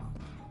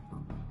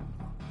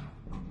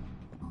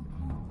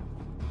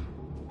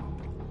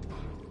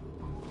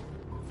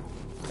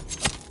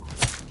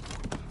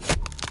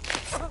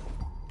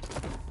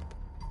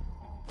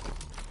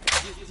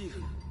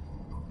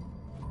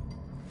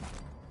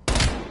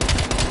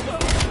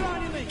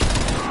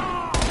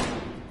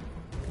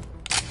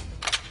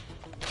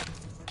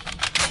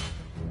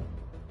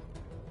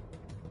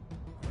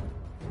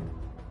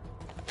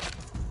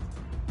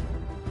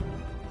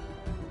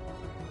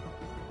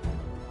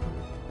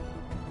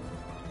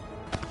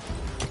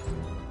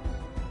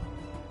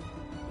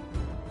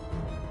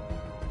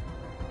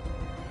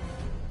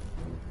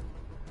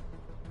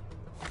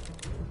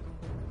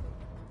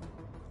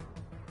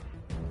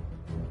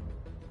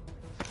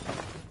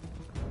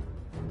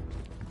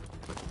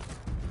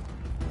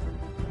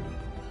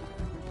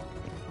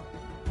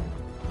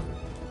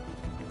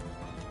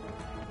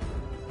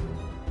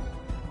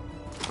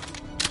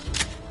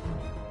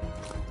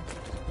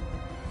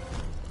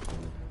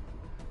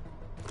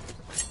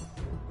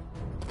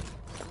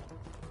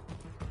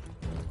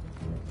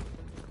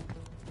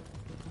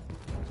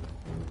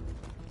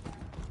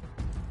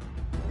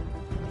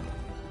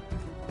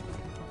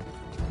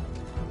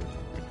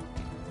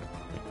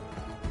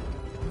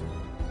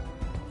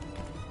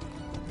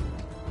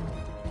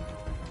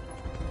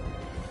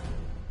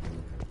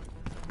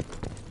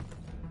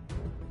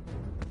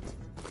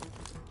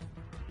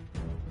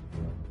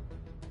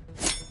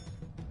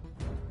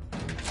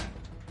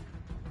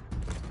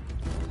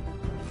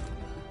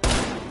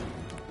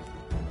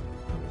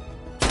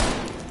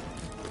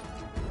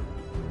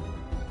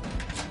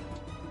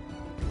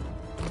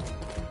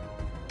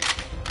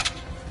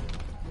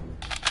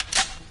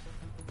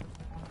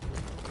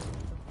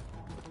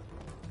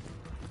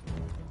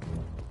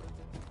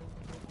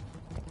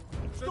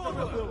 Что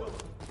это было?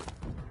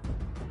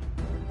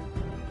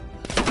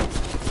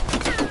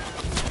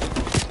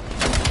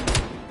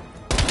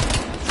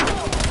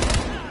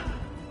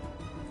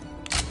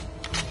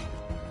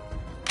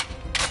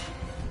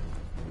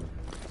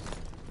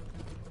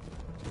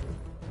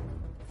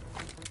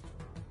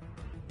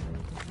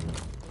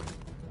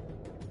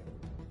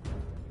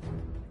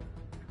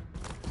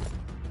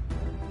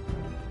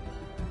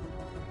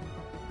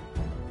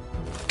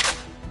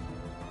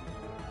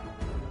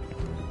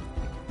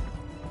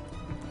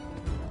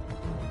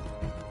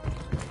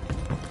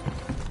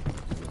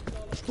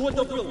 Что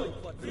это было?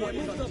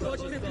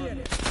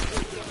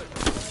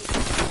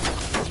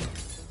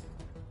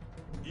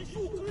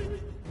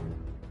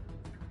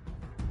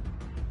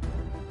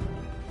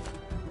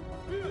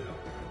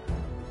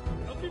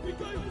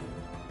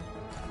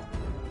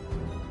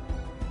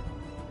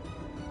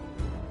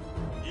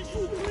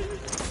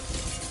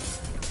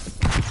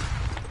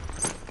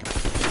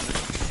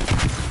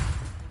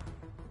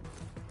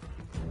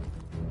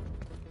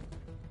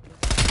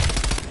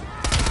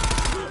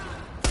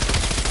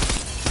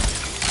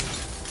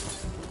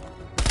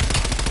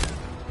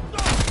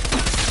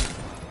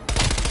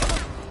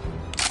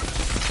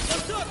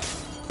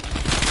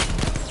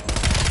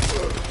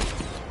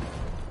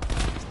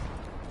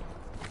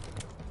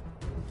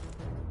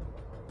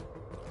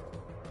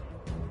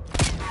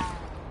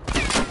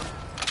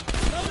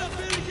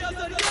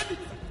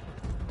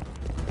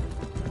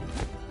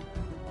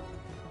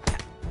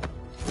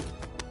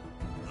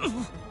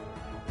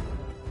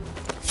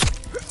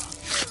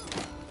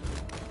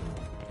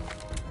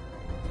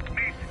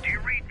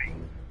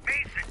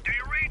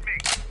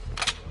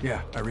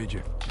 Yeah, I read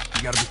you.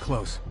 You gotta be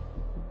close.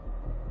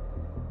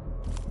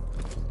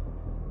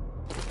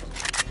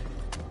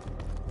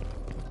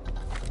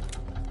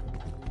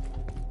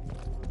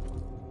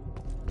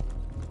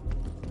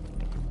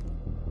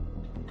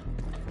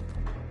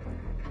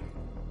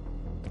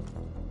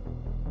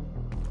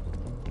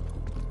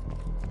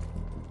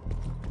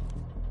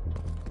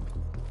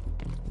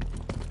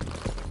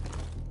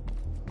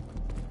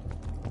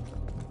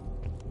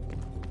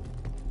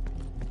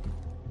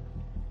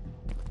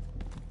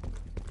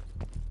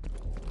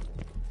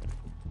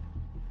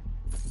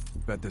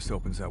 Bet this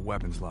opens that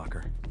weapons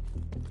locker.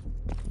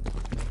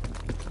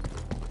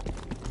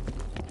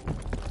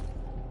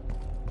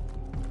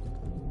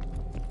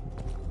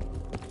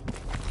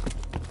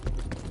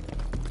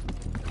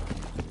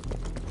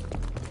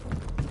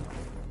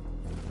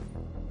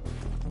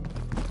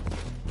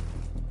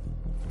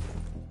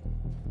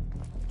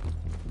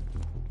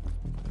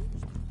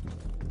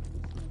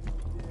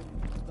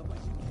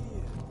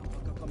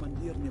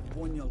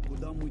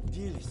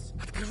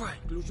 Открывай!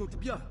 Ключ у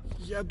тебя.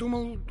 Я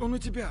думал, он у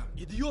тебя.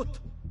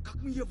 Идиот! Как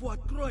мы его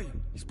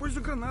откроем?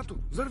 Используй гранату.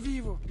 Взорви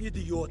его.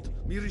 Идиот!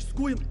 Мы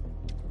рискуем.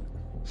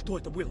 Что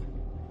это было?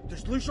 Ты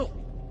слышал?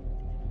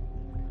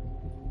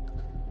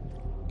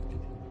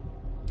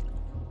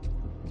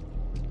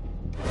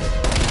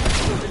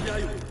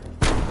 Стреляю!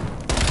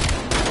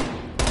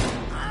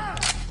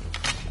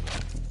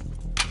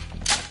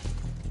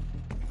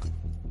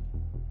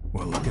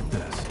 Well, look at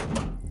this.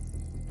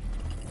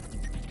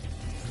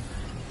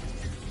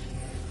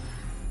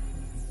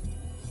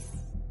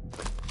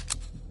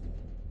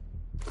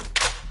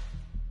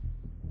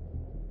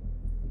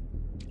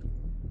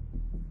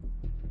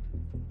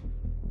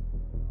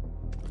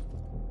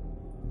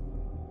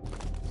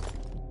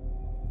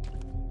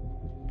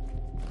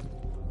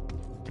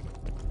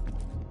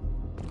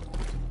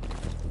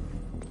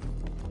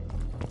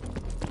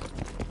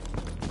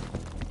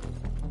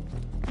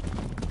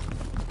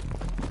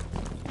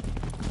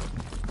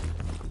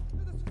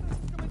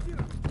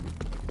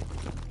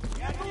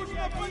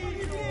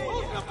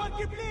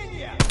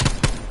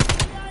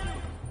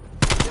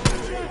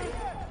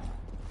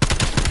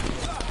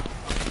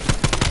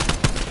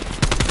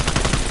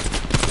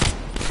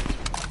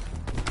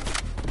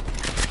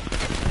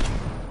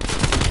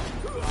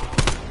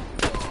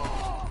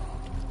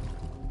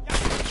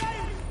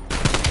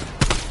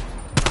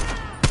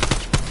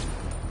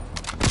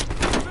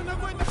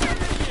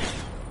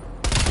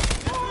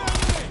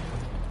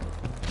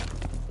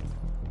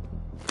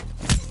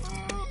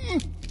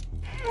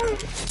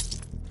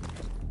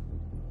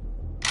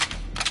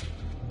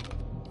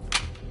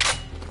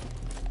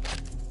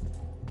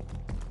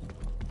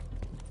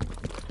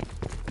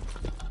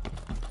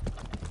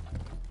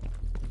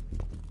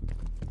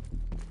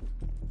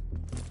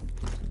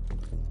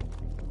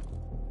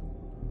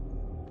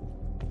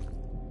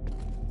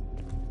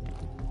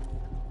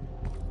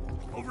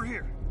 Over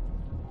here.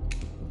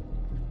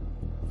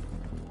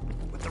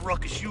 With the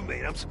ruckus you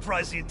made, I'm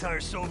surprised the entire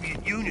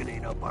Soviet Union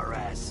ain't up our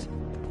ass.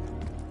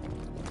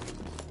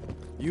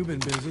 You've been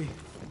busy.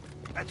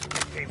 That's what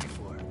they pay me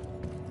for.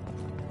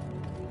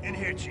 In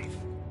here, Chief.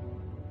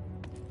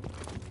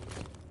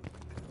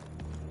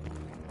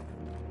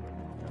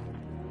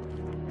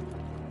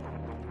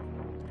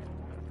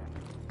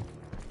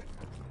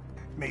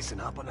 Mason,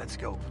 hop on that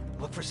scope.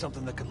 Look for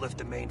something that could lift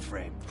the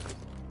mainframe.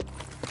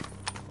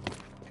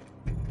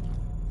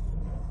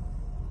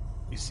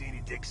 You see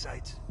any dig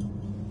sites?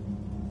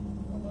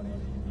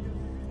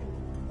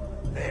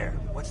 There.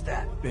 What's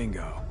that?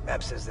 Bingo.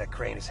 Map says that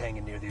crane is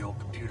hanging near the old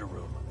computer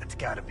room. That's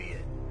gotta be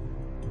it.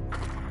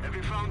 Have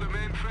you found the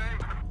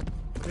mainframe?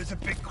 There's a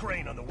big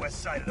crane on the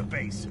west side of the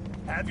base.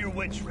 Have your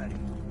winch ready.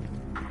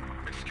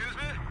 Excuse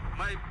me?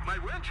 My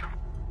winch?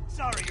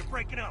 Sorry, you're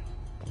breaking up.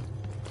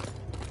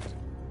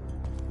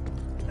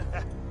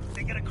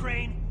 They got a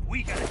crane,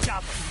 we got a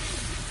chopper.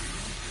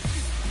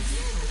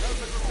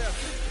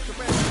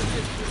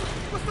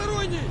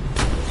 Посторонний!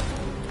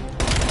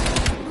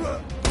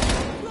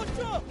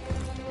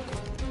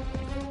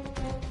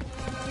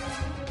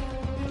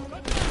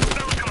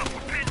 Helicopter,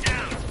 we're pinned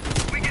down.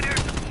 We get air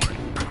support.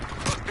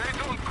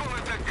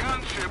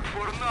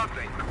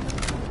 something.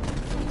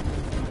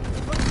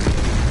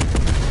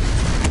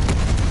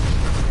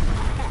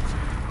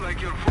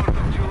 Like your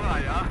 4th of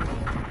July,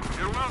 huh?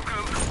 You're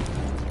welcome.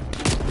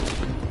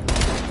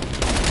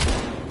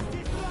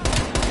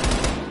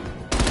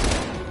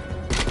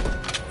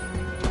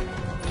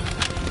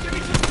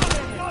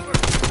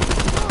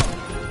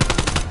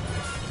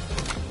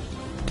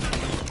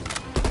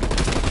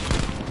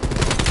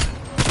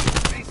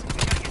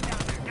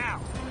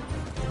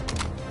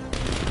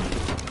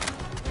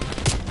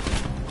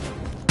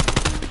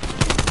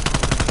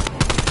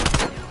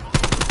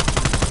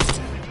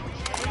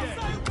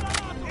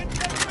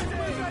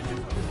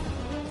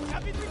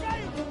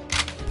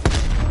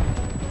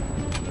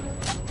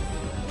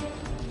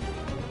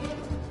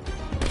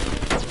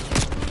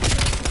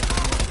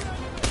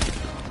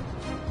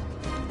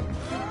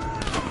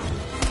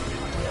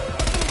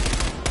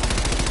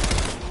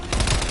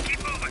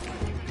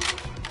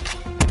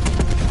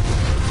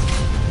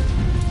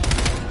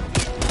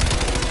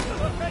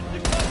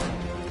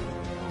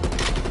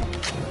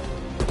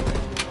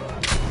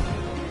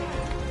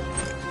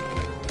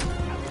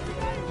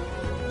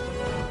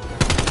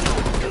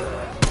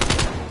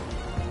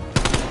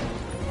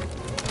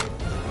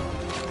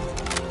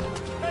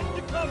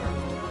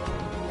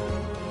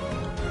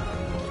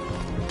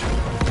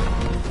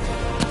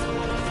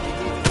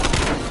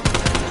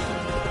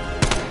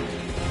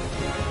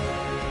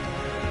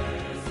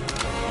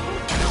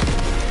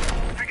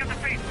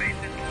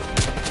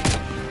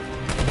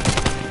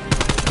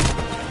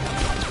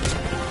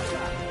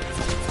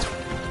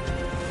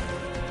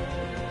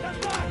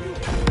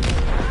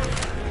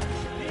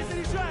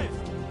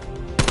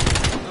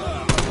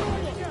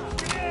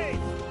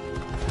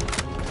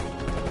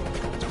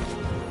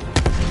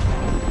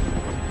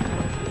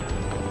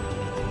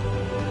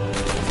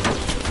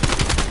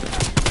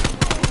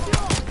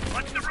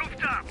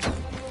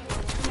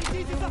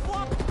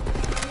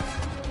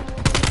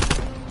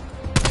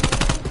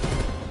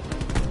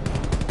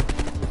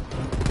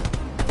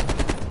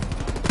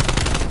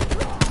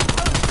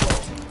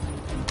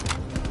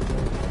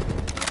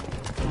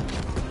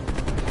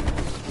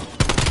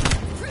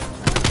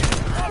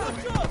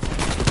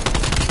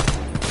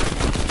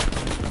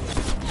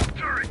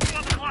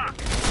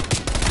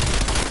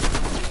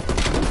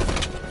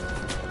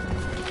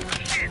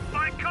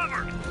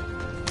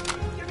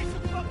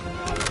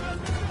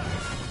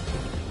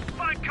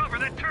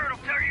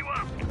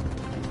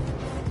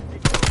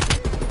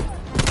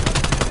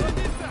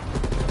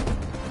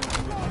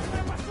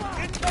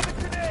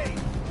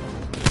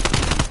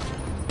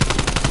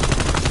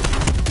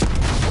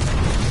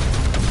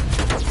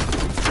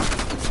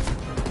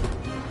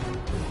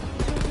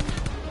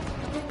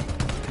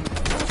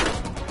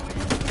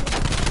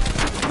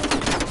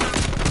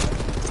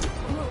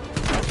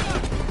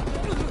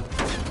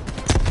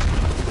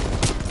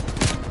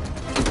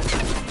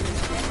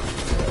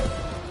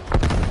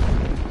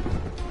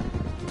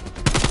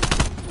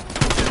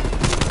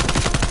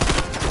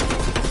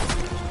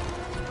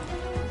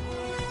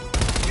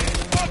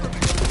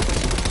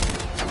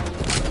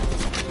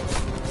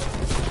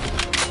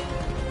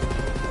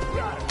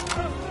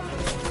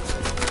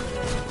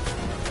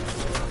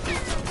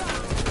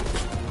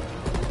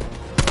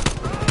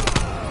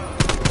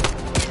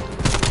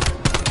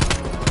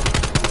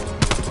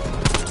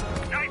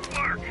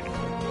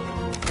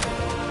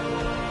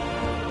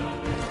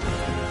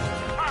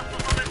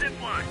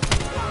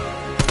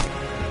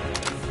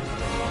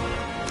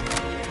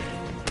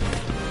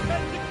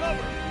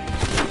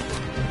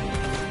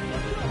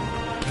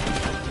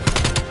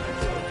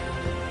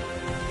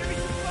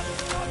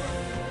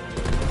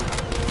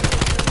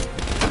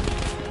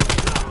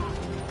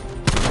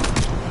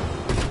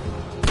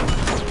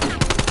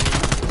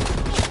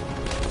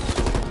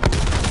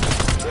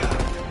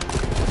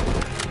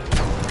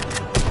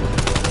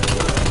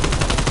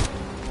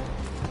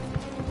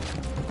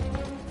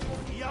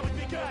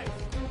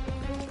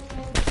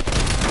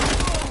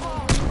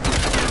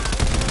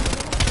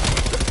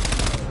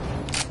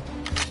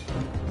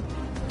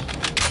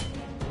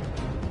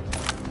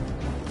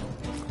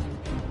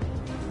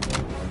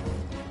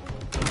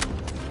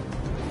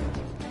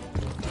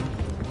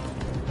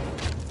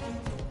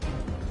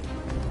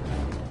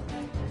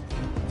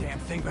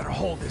 Thing better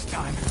hold this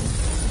time.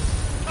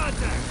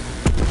 Contact!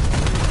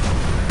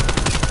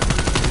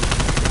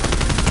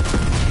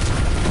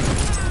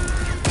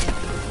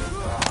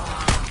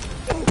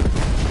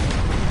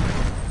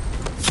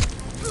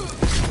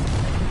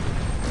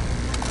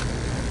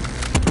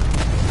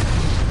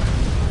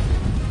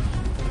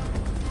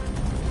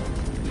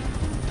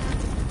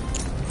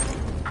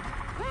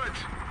 Woods,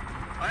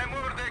 I am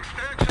over the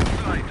extraction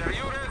site. Are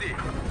you ready?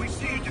 We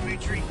see you,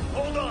 Dimitri.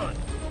 Hold on.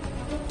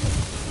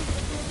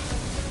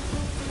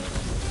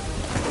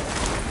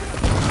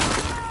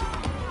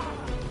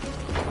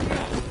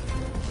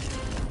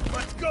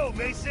 Let's go,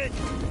 Mason.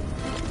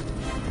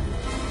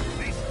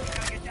 Mason, we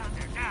gotta get down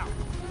there now.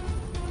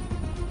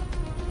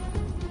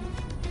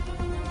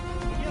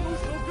 Мне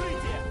нужно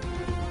укрытие!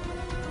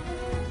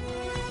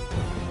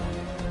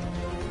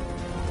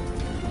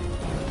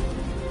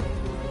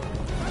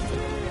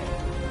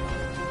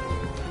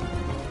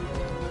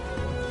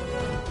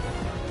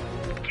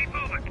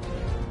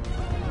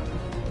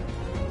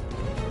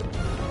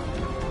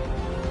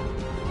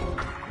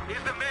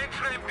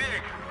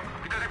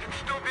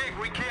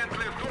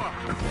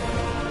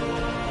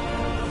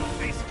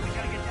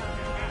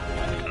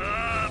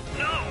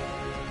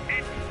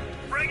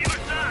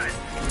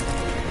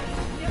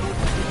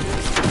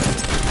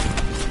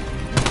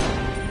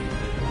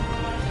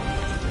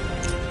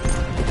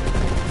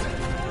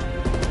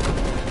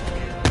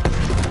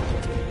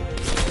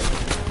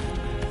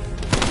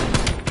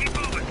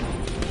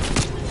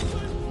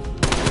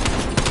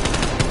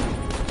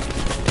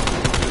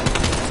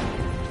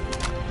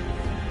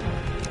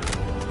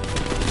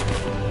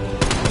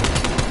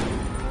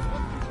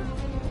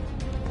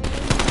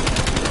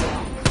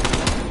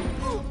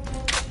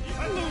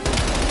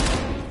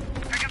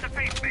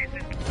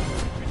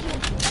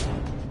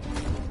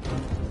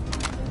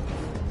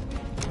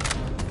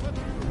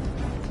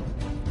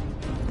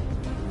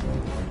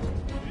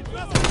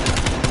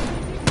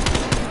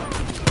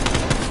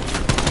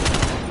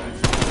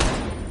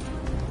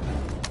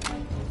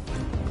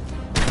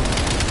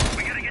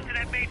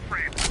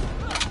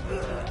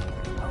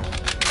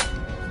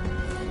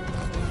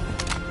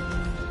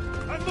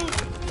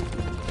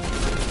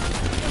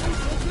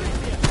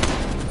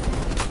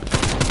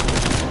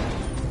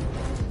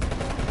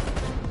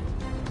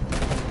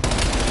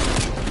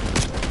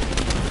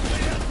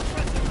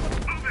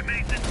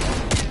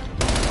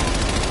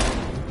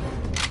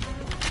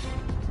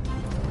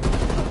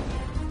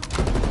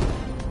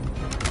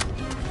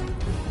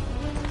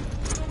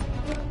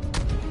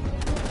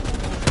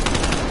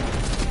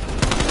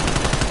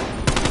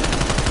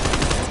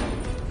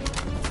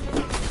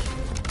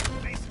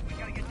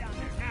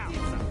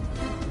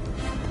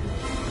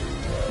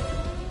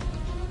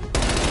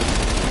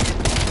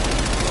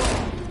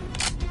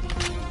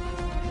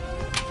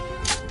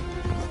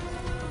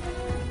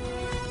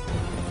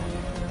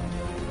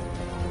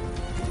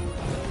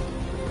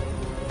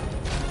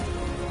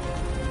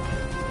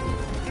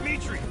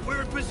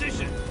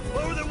 position.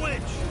 Lower the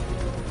winch.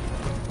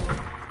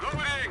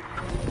 Loading!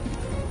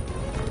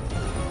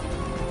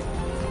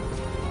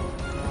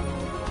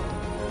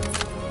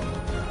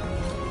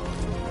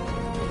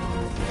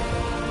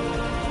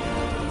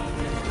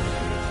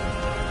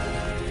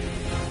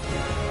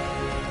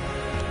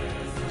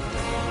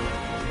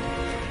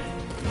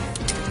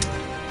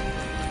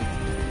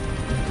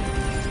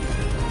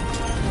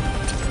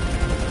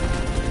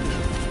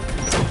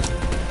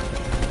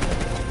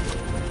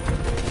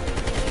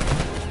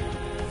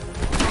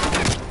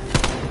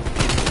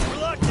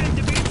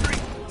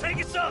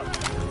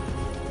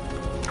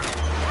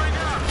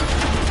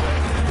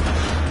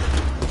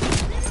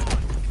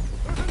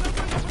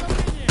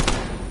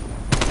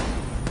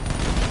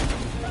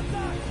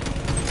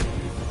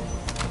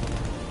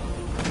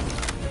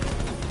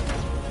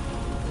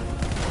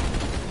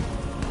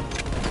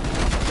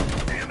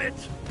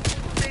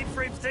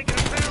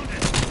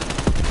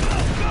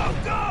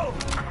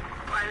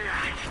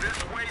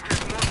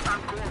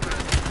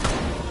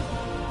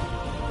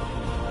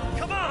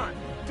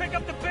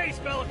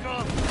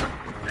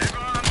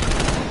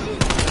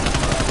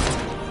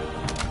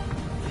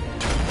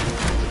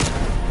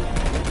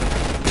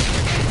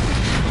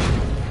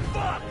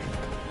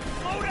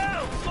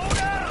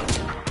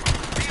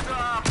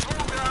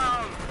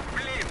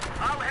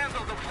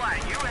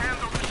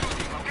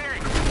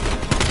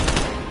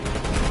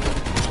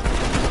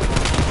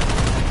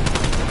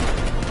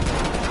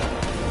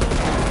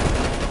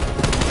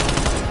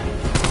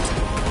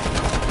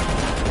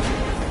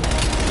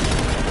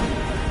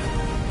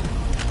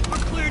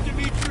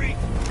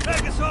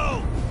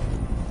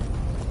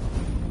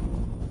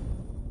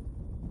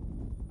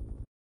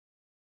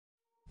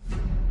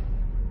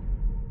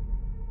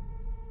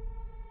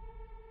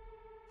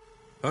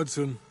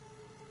 Hudson.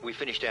 We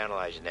finished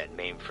analyzing that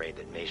mainframe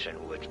that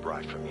Mason Woods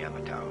brought from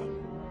Yamato.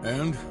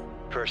 And?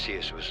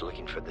 Perseus was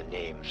looking for the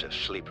names of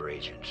sleeper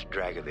agents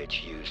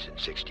Dragovich used in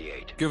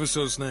 '68. Give us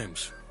those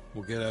names.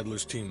 We'll get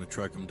Adler's team to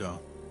track them down.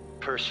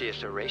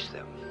 Perseus erased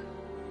them.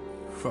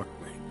 Fuck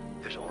me.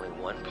 There's only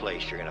one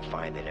place you're gonna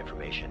find that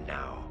information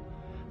now.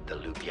 The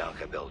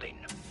Lubyanka building.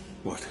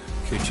 What?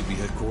 KGB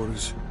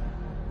headquarters?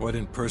 Why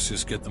didn't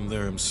Perseus get them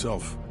there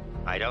himself?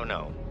 I don't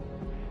know.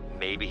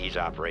 Maybe he's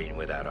operating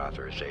without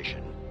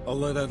authorization. I'll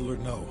let Adler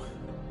know.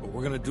 But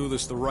we're gonna do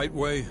this the right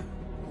way,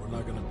 or we're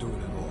not gonna do it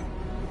at all.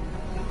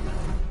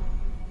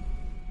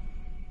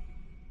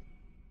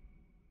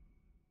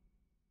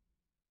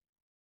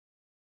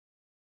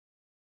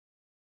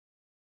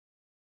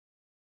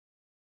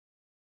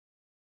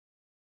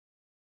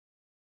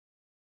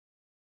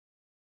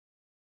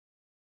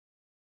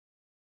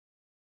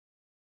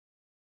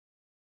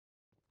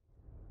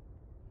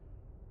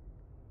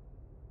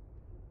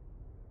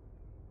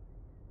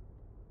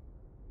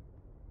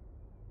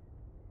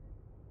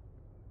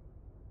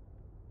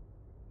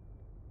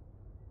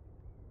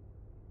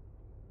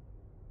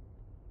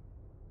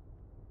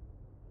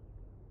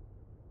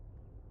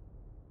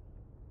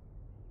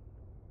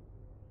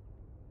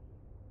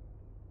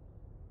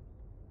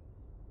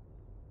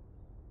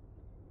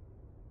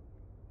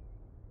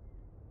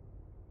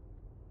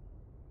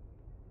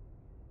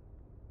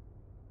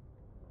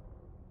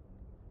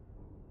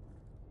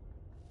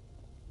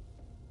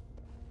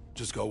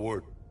 Just got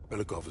word.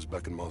 Belikov is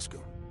back in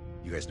Moscow.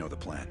 You guys know the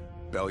plan.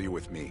 Bell, you're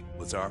with me.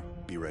 Lazar,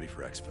 be ready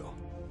for exfil.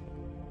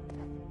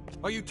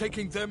 Are you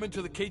taking them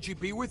into the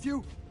KGB with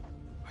you?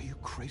 Are you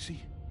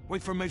crazy?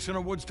 Wait for Mason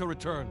or Woods to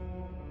return.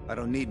 I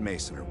don't need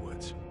Mason or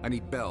Woods. I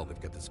need Bell.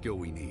 They've got the skill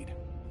we need.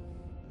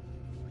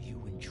 Are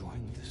you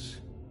enjoying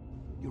this?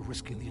 You're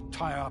risking the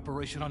entire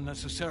operation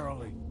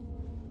unnecessarily.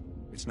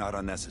 It's not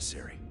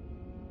unnecessary.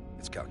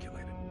 It's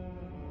calculated.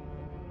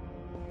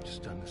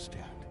 Just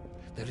understand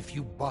that if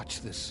you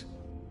botch this,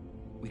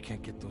 we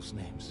can't get those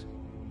names.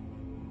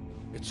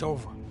 It's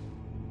over.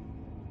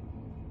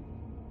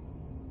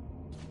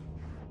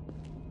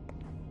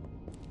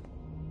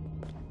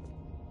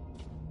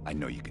 I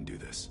know you can do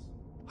this.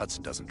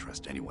 Hudson doesn't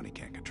trust anyone he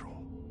can't control.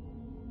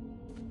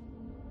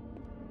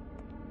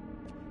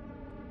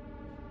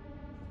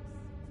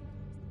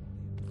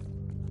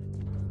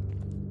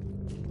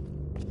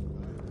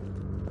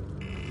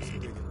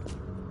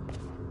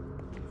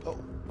 Oh,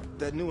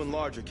 that new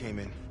enlarger came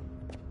in.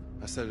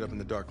 I set it up in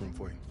the dark room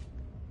for you.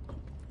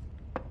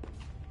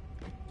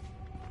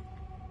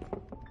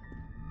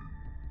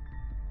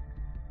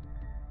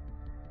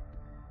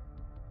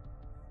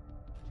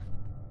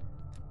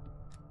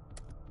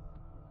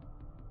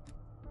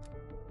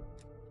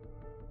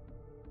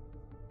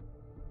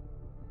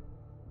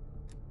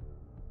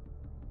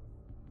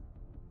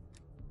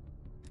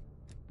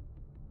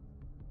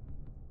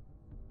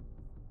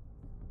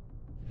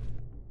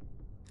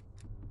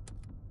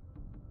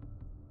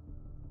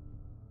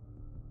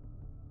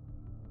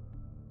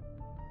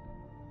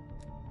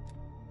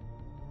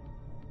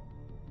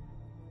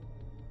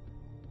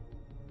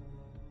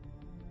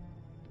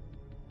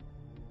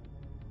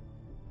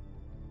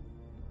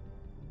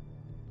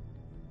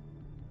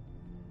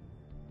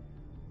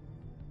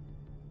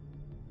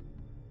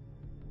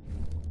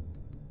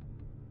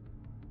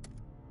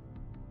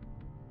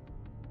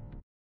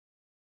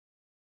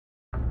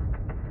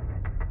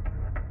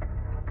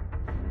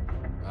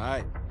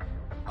 right.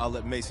 I'll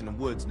let Mason and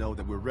Woods know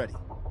that we're ready.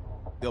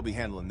 They'll be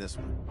handling this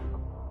one.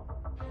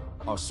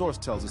 Our source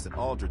tells us that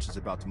Aldrich is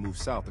about to move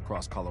south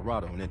across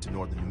Colorado and into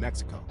northern New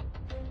Mexico.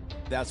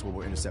 That's where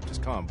we'll intercept his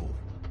convoy.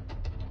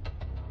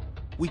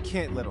 We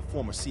can't let a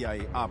former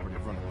CIA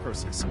operative run a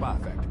Perseus spy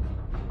factory.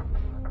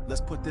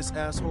 Let's put this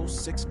asshole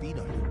 6 feet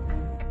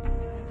under.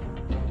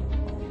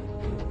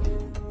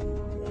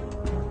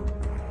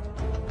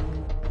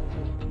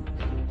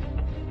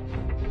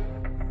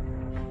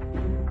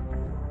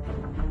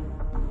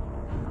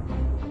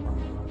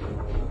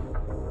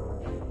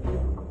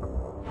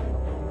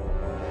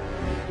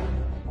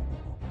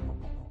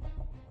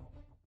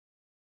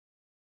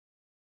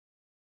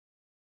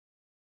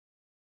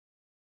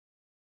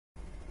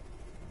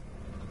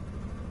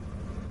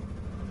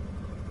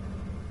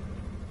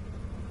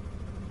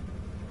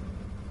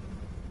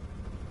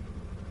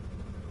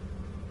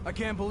 I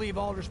can't believe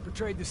Aldrich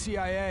betrayed the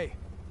CIA.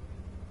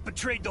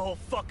 Betrayed the whole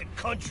fucking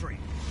country.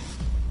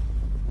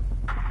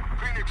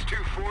 Phoenix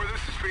 2-4,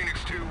 this is Phoenix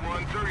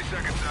 2-1, 30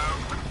 seconds out.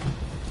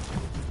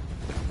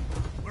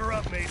 We're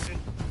up, Mason.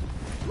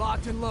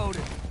 Locked and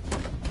loaded.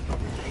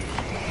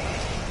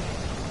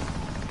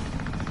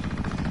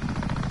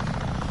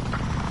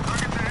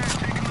 Target's ahead,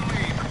 taking the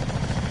lead.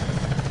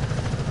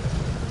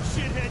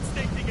 Shitheads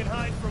think they can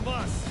hide from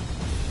us.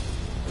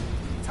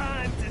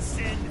 Time to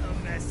send a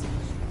message.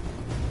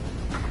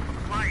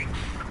 Light.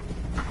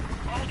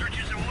 Aldrich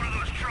is in one of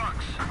those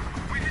trucks.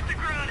 We hit the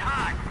ground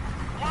hot.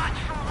 Watch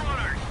for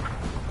runners.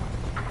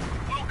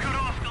 We'll cut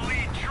off the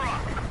lead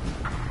truck.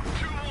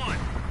 2-1.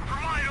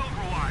 Provide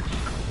overwatch.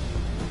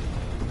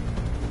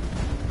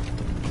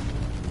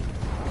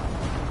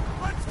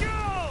 Let's go!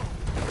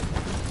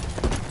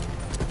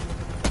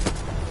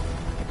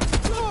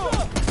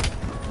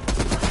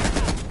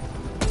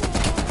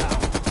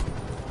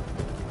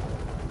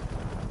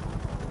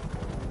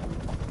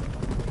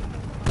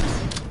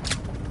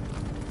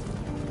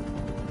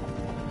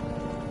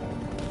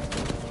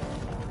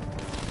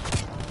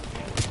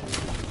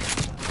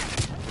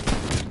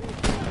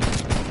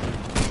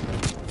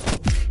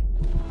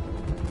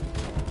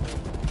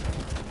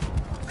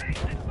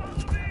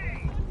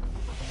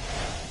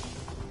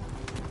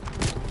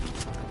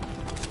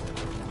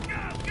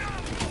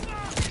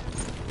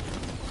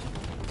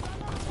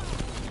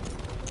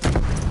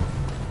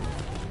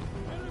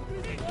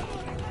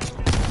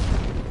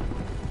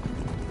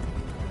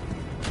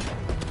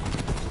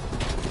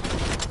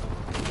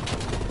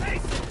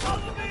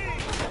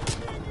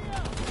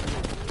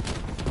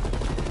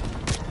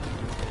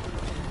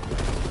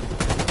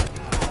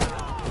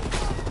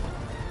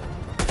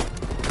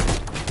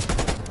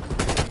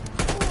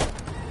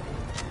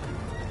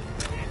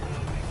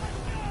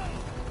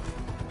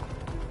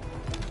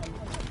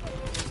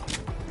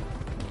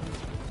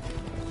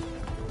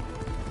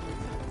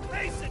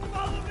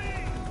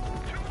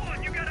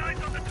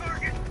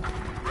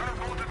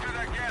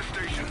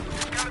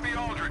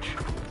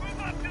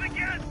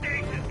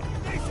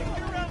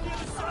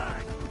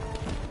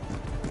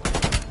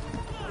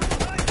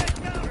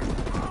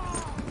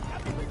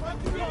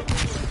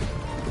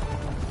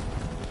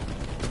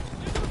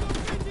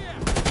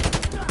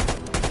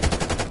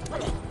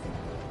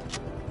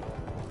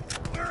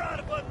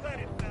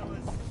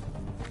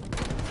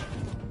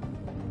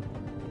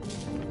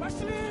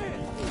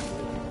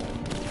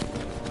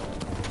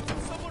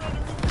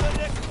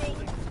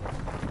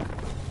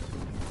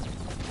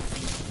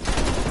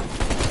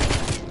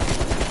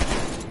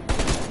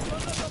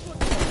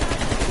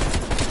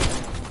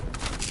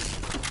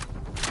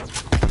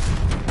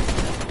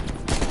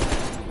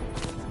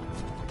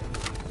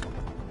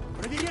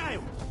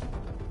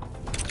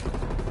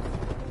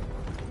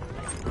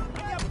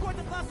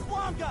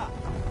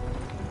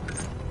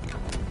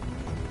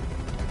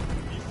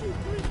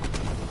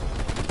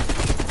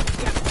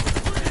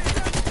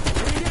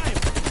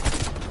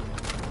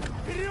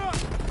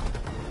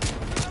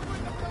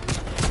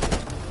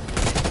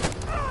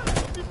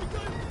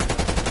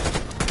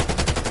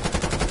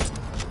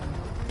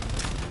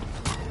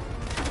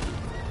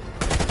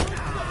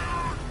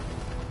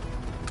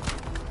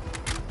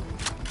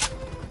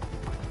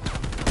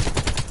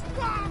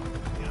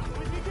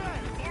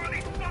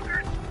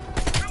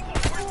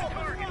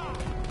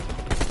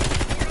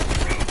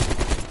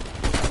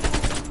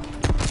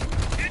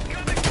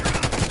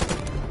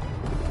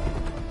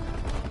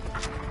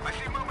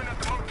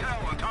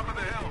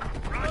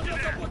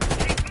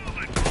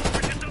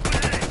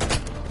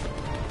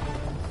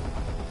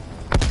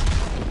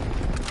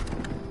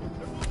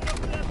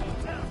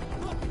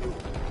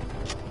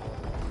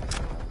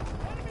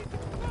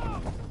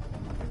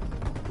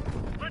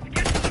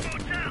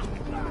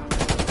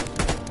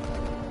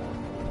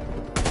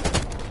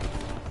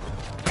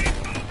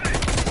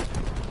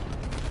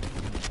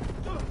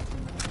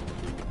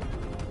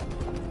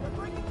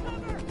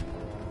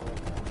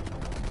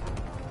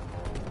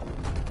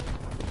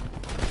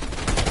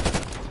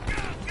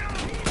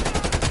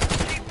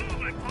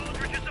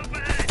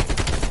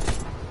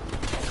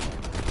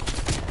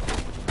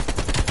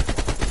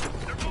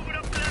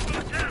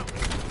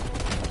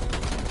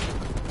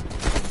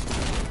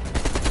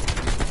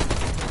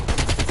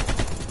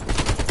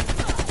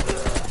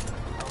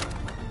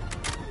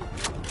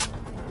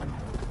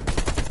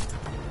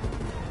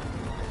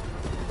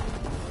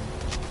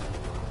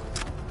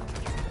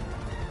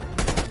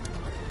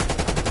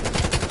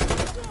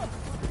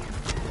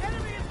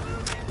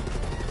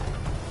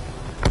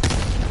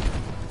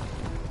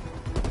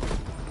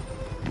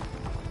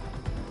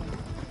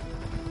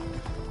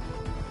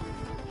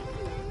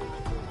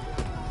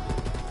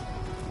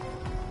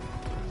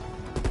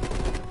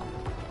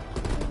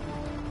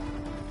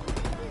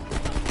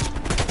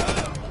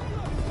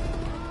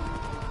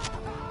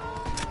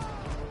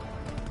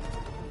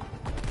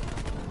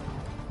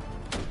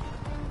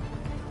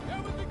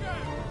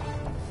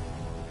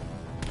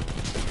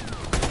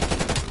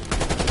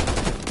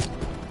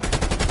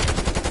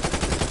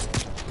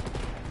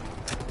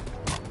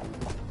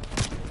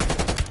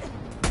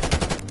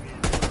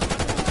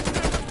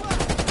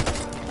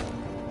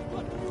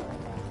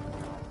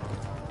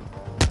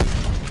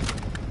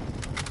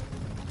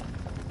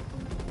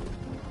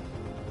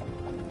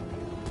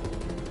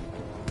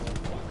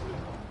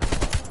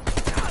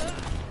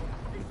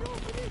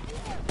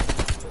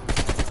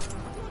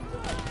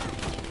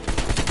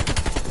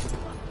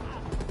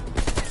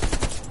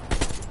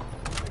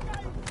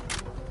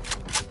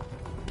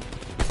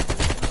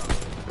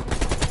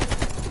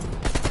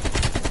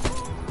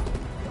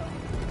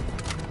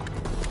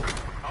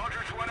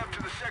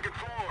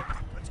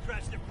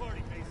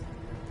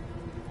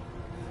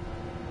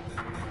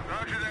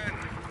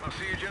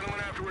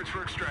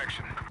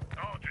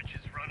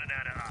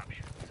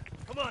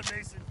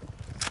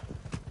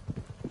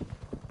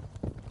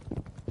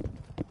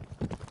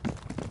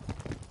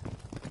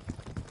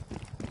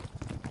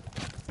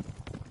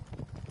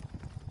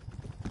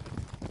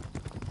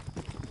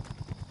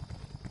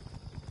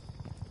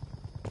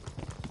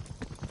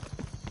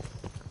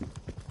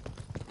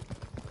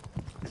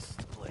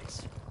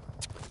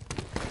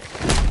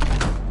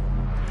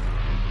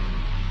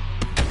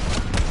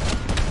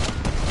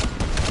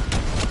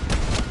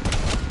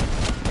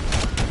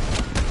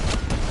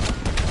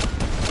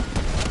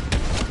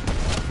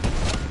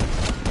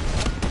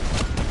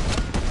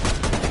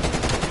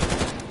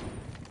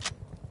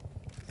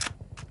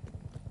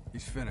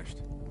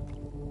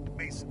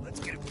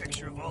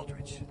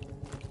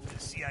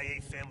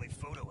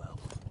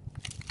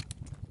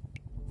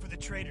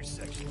 trader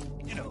section.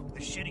 You know, the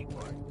shitty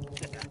part.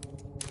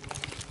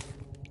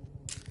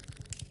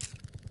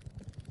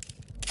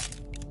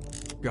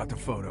 Got the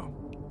photo.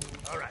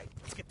 All right,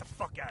 let's get the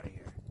fuck out of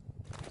here.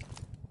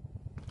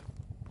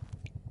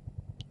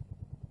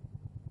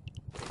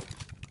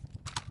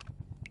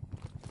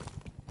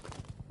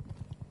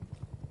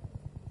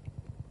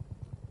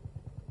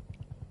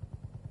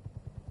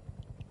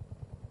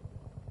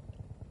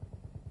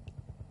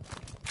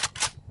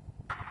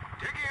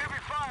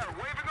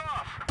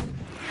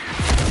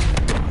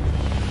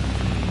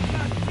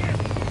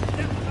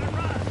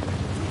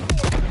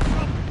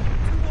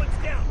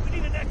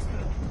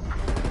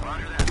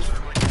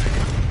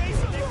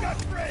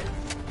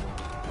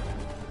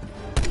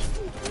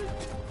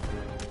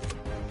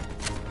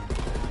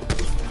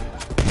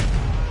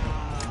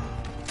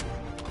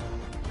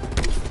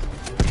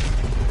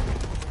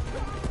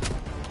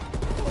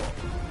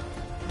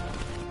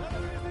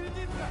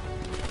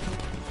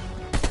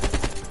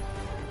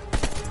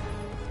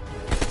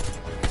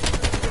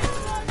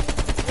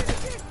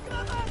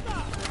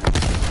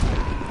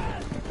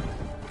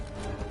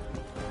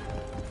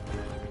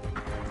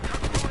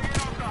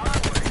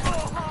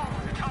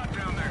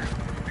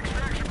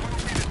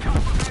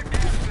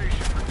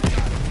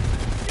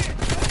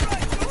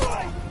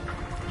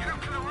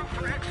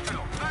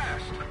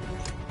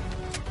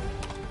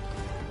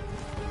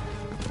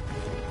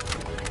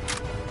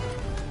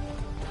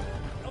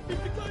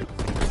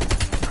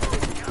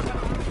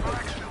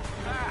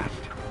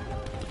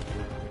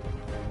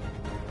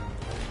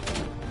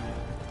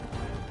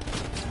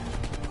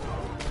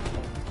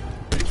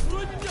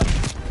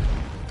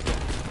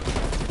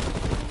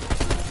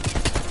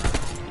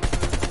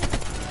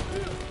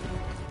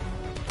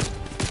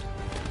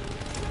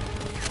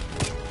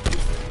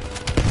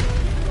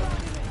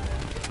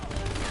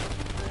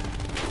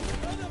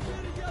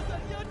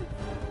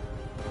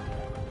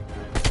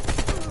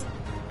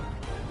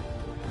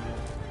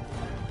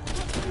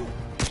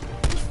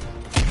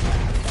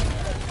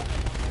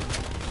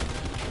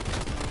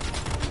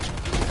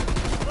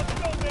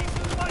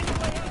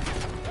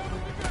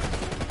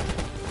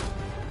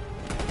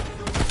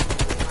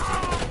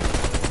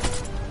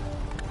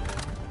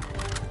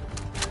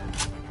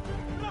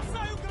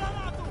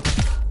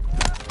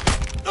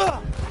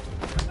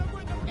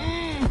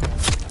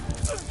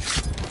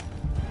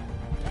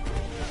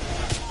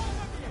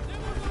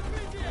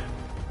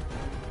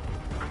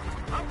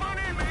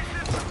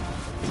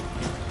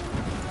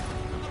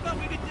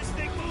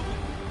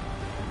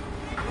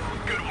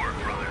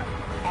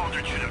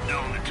 Should have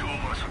known the two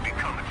of us would be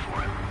coming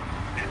for him.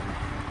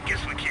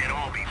 Guess we can't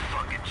all be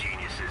fucking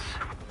geniuses.